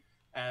play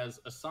as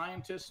a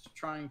scientist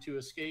trying to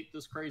escape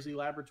this crazy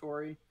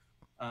laboratory,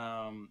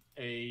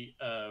 a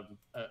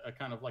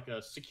kind of like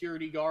a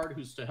security guard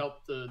who's to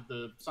help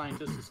the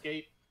scientists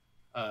escape,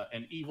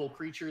 an evil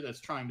creature that's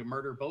trying to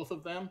murder both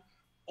of them,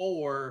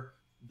 or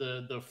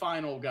the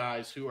final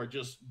guys who are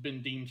just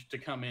been deemed to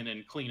come in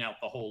and clean out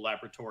the whole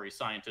laboratory,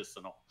 scientists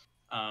and all.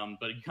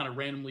 But you kind of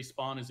randomly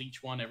spawn as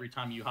each one every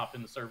time you hop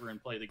in the server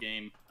and play the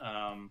game.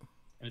 And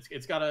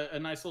it's got a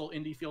nice little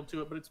indie feel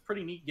to it, but it's a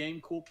pretty neat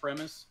game, cool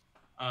premise.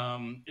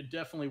 It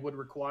definitely would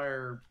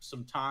require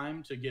some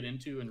time to get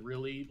into and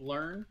really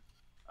learn.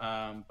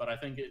 But I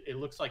think it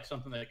looks like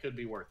something that could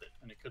be worth it,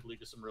 and it could lead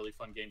to some really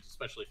fun games,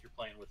 especially if you're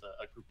playing with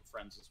a group of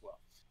friends as well.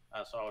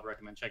 So I would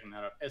recommend checking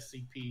that out,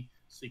 SCP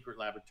Secret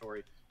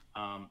Laboratory.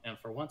 And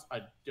for once,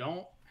 I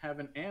don't have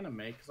an anime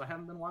because I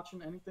haven't been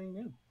watching anything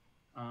new.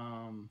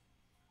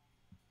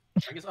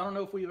 I guess I don't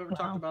know if we've ever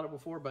talked about it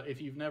before, but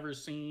if you've never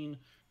seen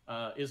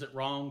Is It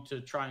Wrong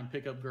to Try and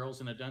Pick Up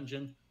Girls in a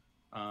Dungeon?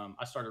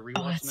 I started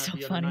rewatching that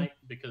the other night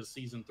because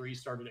season 3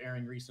 started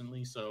airing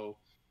recently. So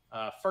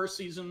first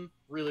season,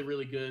 really,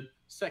 really good.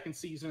 Second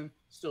season,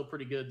 still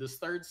pretty good. This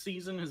third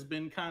season has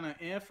been kind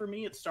of for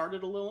me. It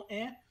started a little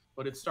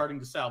but it's starting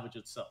to salvage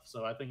itself.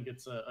 So I think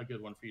it's a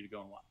good one for you to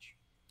go and watch.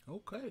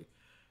 Okay.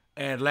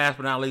 And last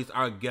but not least,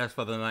 our guest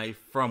for the night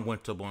from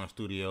Winterborn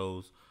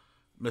Studios,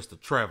 Mr.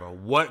 Trevor.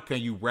 What can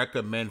you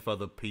recommend for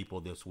the people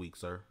this week,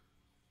 sir?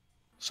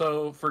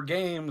 So for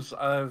games,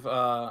 I've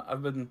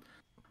been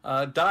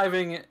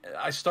diving.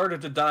 I started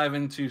to dive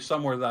into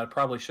somewhere that I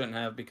probably shouldn't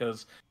have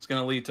because it's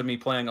going to lead to me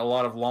playing a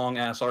lot of long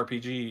ass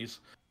RPGs.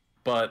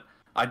 But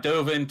I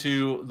dove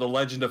into The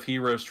Legend of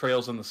Heroes: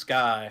 Trails in the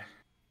Sky,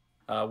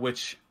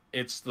 which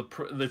it's the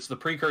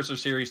precursor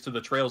series to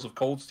the Trails of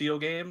Cold Steel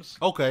games.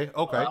 Okay.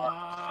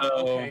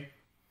 Okay.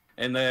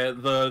 And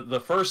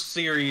the first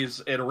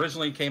series, it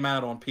originally came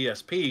out on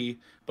PSP,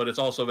 but it's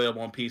also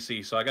available on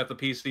PC. So I got the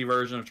PC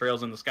version of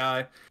Trails in the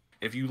Sky.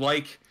 If you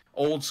like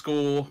old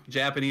school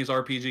Japanese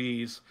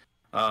RPGs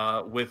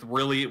with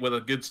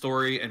a good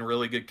story and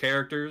really good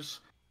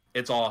characters,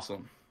 it's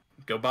awesome.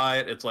 Go buy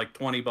it. It's like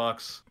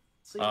 $20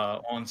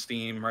 on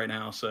Steam right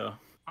now. So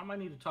I might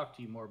need to talk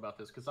to you more about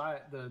this because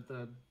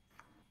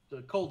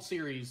the Cold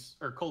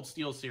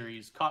Steel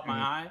series caught my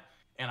eye.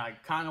 And I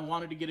kind of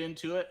wanted to get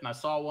into it, and I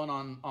saw one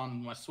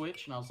on my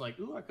Switch, and I was like,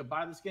 ooh, I could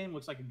buy this game.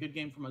 Looks like a good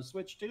game for my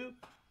Switch, too.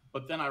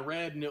 But then I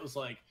read, and it was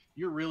like,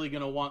 you're really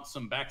going to want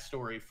some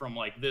backstory from,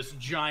 like, this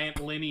giant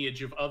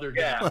lineage of other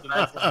games. And I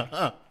was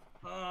like,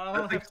 I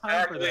don't have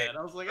time for that.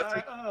 I was like,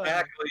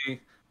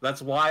 exactly.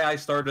 That's why I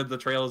started the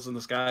Trails in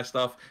the Sky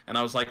stuff, and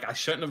I was like, I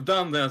shouldn't have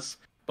done this,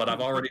 but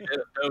I've already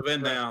dove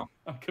in now.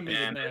 I'm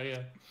committed now, yeah.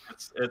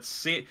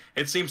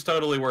 It seems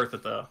totally worth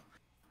it, though.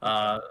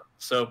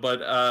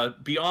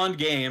 But beyond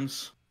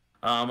games,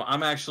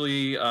 I'm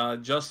actually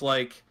just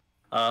like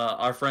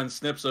our friend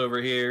Snips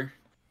over here.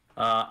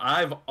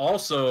 I've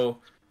also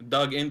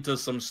dug into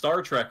some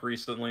Star Trek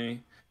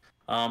recently.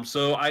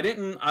 So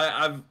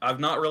I've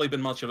not really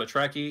been much of a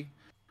Trekkie.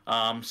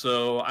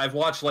 So I've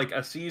watched like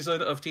a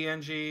season of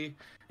TNG,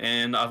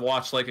 and I've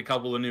watched like a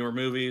couple of newer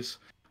movies.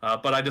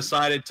 But I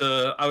decided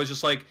I was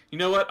just like, you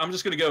know what? I'm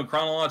just going to go in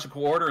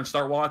chronological order and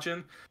start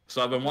watching.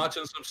 So I've been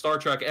watching some Star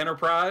Trek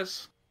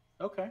Enterprise.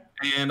 Okay.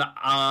 And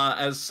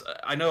as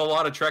I know, a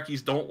lot of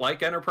Trekkies don't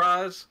like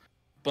Enterprise,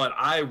 but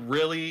I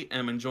really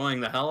am enjoying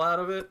the hell out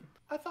of it.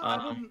 I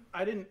thought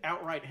I didn't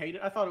outright hate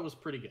it. I thought it was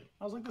pretty good.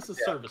 I was like, this is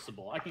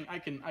serviceable. I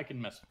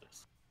can mess with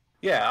this.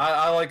 Yeah,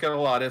 I like it a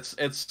lot. It's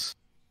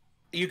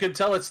you can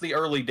tell it's the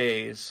early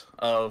days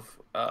of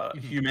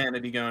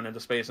humanity going into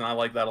space, and I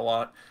like that a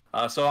lot.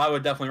 So I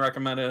would definitely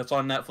recommend it. It's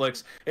on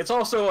Netflix. It's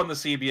also on the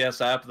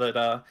CBS app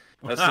that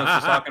Smith was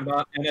talking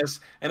about. And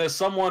as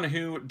someone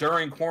who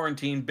during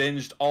quarantine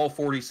binged all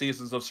 40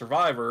 seasons of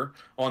Survivor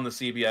on the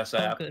CBS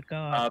app, good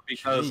God.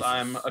 because Jesus.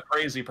 I'm a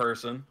crazy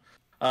person,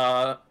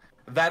 that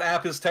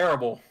app is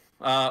terrible.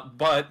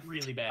 But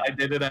Really bad. I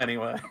did it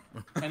anyway.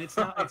 And it's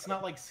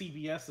not like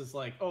CBS is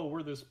like, oh,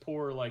 we're this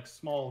poor like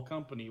small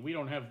company. We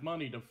don't have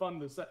money to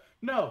fund this.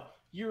 No,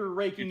 you're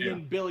raking You do.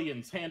 in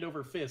billions hand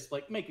over fist.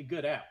 Like, make a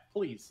good app,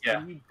 please. Yeah,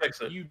 And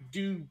fix it. You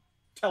do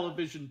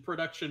television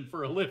production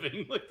for a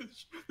living. Like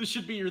this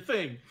should be your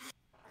thing.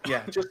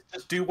 Yeah, just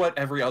do what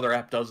every other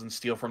app does and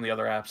steal from the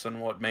other apps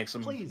and what makes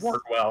them Please.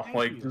 work well. Thank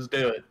Like, you. just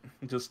do it.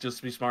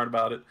 Just be smart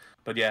about it.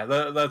 But yeah,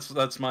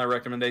 that's my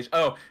recommendation.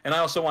 Oh, and I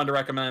also wanted to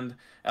recommend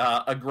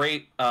a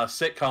great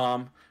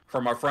sitcom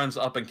from our friends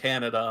up in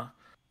Canada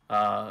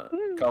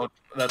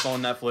that's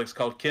on Netflix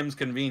called Kim's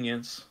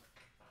Convenience.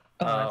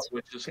 That's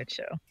which is a good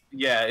show.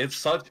 Yeah, it's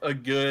such a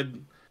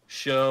good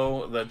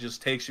show that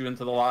just takes you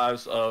into the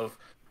lives of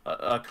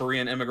a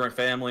Korean immigrant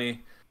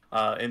family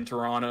in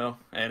Toronto,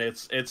 and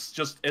it's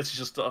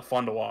just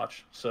fun to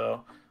watch.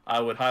 So I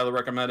would highly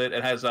recommend it.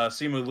 It has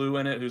Simu Liu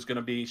in it, who's going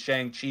to be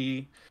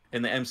Shang-Chi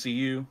in the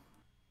MCU.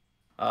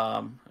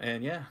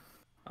 And yeah,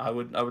 I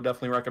would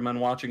definitely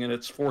recommend watching it.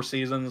 It's 4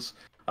 seasons.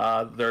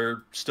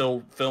 They're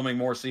still filming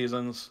more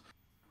seasons.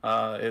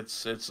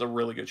 It's a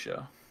really good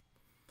show.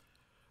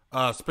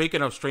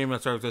 Speaking of streaming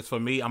services, for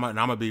me, I'm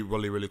gonna be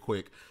really, really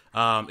quick.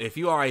 If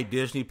you are a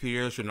Disney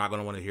peer, you're not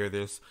gonna want to hear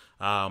this.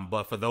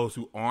 But for those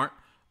who aren't,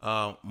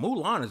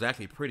 Mulan is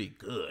actually pretty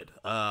good.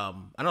 I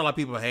know a lot of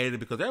people hated it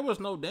because there was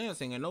no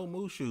dancing and no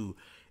Mushu.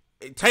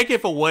 Take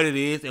it for what it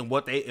is and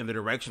in the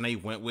direction they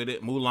went with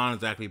it. Mulan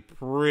is actually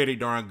pretty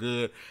darn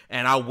good,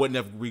 and I wouldn't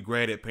have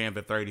regretted paying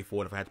for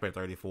 $34 if I had to pay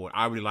 $34.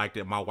 I really liked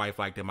it. My wife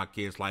liked it. My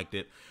kids liked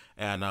it,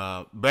 and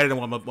better than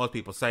what most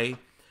people say.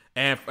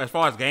 And as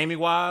far as gaming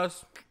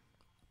wise,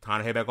 time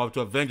to head back over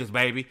to Avengers,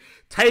 baby.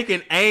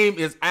 Taking Aim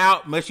is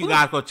out. Make sure you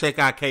guys go check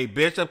out Kate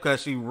Bishop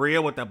because she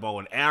real with that bow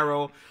and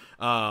arrow.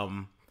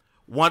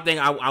 One thing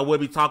I will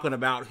be talking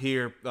about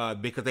here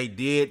because they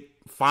did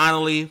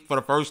finally, for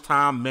the first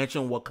time,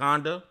 mention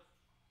Wakanda.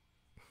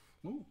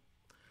 Ooh.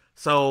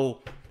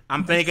 So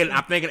I'm thinking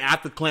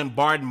after Clint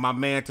Barton, my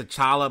man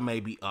T'Challa may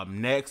be up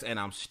next, and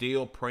I'm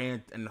still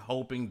praying and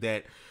hoping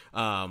that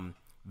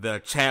the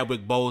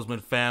Chadwick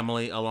Boseman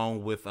family,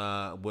 along with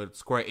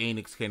Square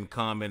Enix, can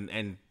come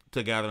and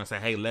together and say,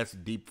 hey, let's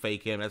deep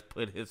fake him. Let's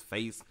put his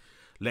face,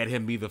 let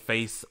him be the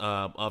face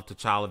of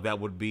T'Challa. That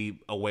would be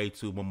a way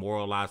to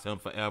memorialize him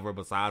forever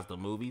besides the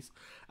movies.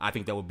 I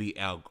think that would be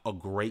a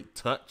great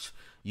touch.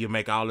 You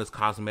make all his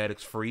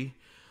cosmetics free.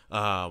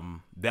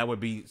 That would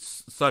be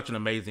such an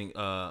amazing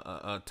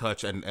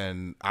touch,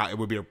 and it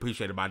would be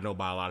appreciated by a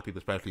lot of people,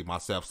 especially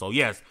myself. So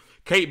yes,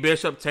 Kate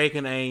Bishop,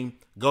 Taking Aim,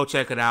 go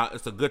check it out.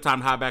 It's a good time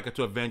to hop back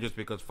into Avengers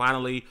because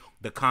finally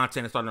the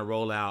content is starting to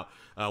roll out.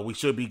 We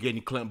should be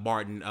getting Clint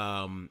Barton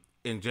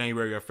in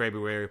January or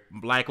February,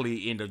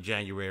 likely end of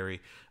January.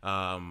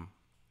 And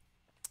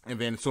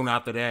then soon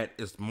after that,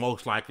 it's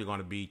most likely going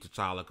to be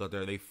T'Challa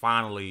because they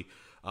finally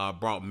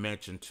brought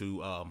mention to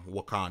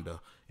Wakanda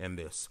in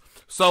this.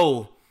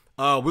 So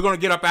we're going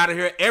to get up out of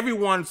here.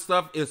 Everyone's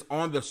stuff is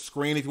on the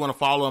screen if you want to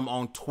follow him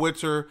on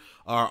Twitter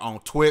or on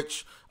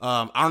Twitch.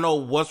 I don't know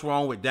what's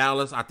wrong with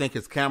Dallas. I think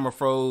his camera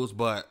froze,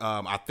 but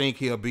I think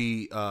he'll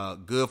be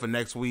good for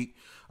next week.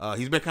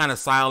 He's been kind of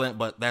silent,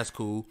 but that's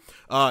cool.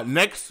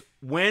 Next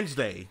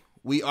Wednesday,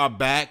 we are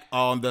back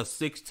on the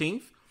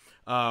 16th.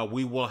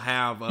 We will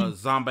have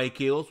Zombie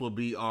Kills will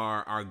be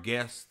our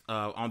guest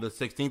on the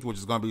 16th, which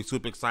is going to be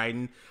super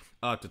exciting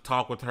to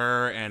talk with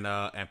her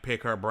and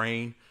pick her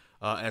brain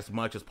as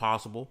much as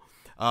possible.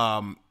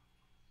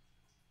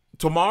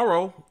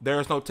 Tomorrow, there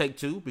is no Take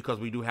Two because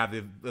we do have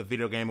the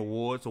Video Game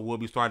Awards, so we'll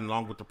be starting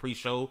along with the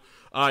pre-show.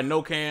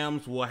 No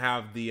cams. We'll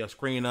have the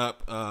screen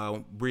up,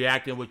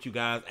 reacting with you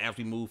guys as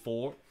we move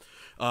forward.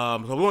 So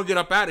we're going to get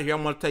up out of here.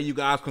 I'm going to tell you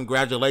guys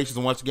congratulations.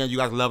 And once again, you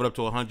guys leveled up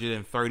to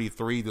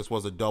 133. This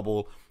was a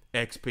double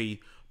XP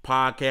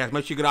podcast.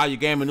 Make sure you get all your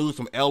gaming news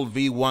from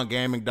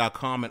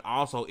lv1gaming.com. And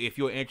also, if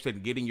you're interested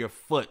in getting your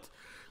foot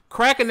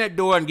cracking that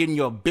door and getting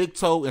your big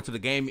toe into the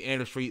gaming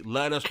industry,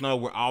 let us know.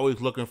 We're always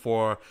looking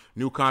for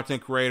new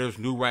content creators,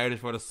 new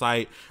writers for the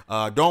site.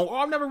 I've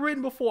never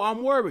written before.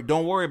 I'm worried.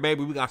 Don't worry,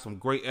 baby. We got some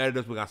great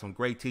editors. We got some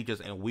great teachers,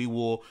 and we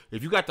will,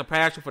 if you got the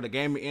passion for the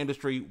gaming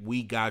industry,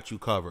 we got you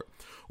covered.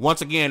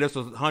 Once again, this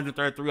was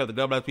 133 of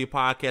the WSP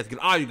podcast. Get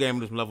all your gaming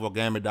news from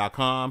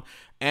levelgaming.com,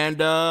 and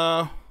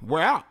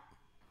we're out.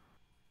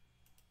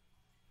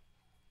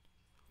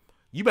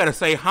 You better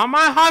say,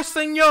 "Hama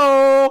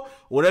senor,"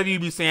 whatever you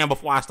be saying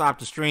before I stop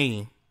the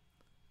stream.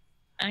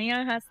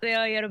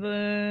 안녕하세요,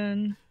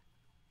 여러분.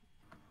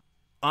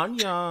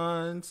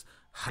 Onions.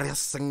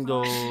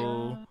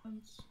 Hasengo.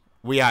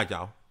 We out,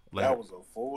 y'all. Later. That was a full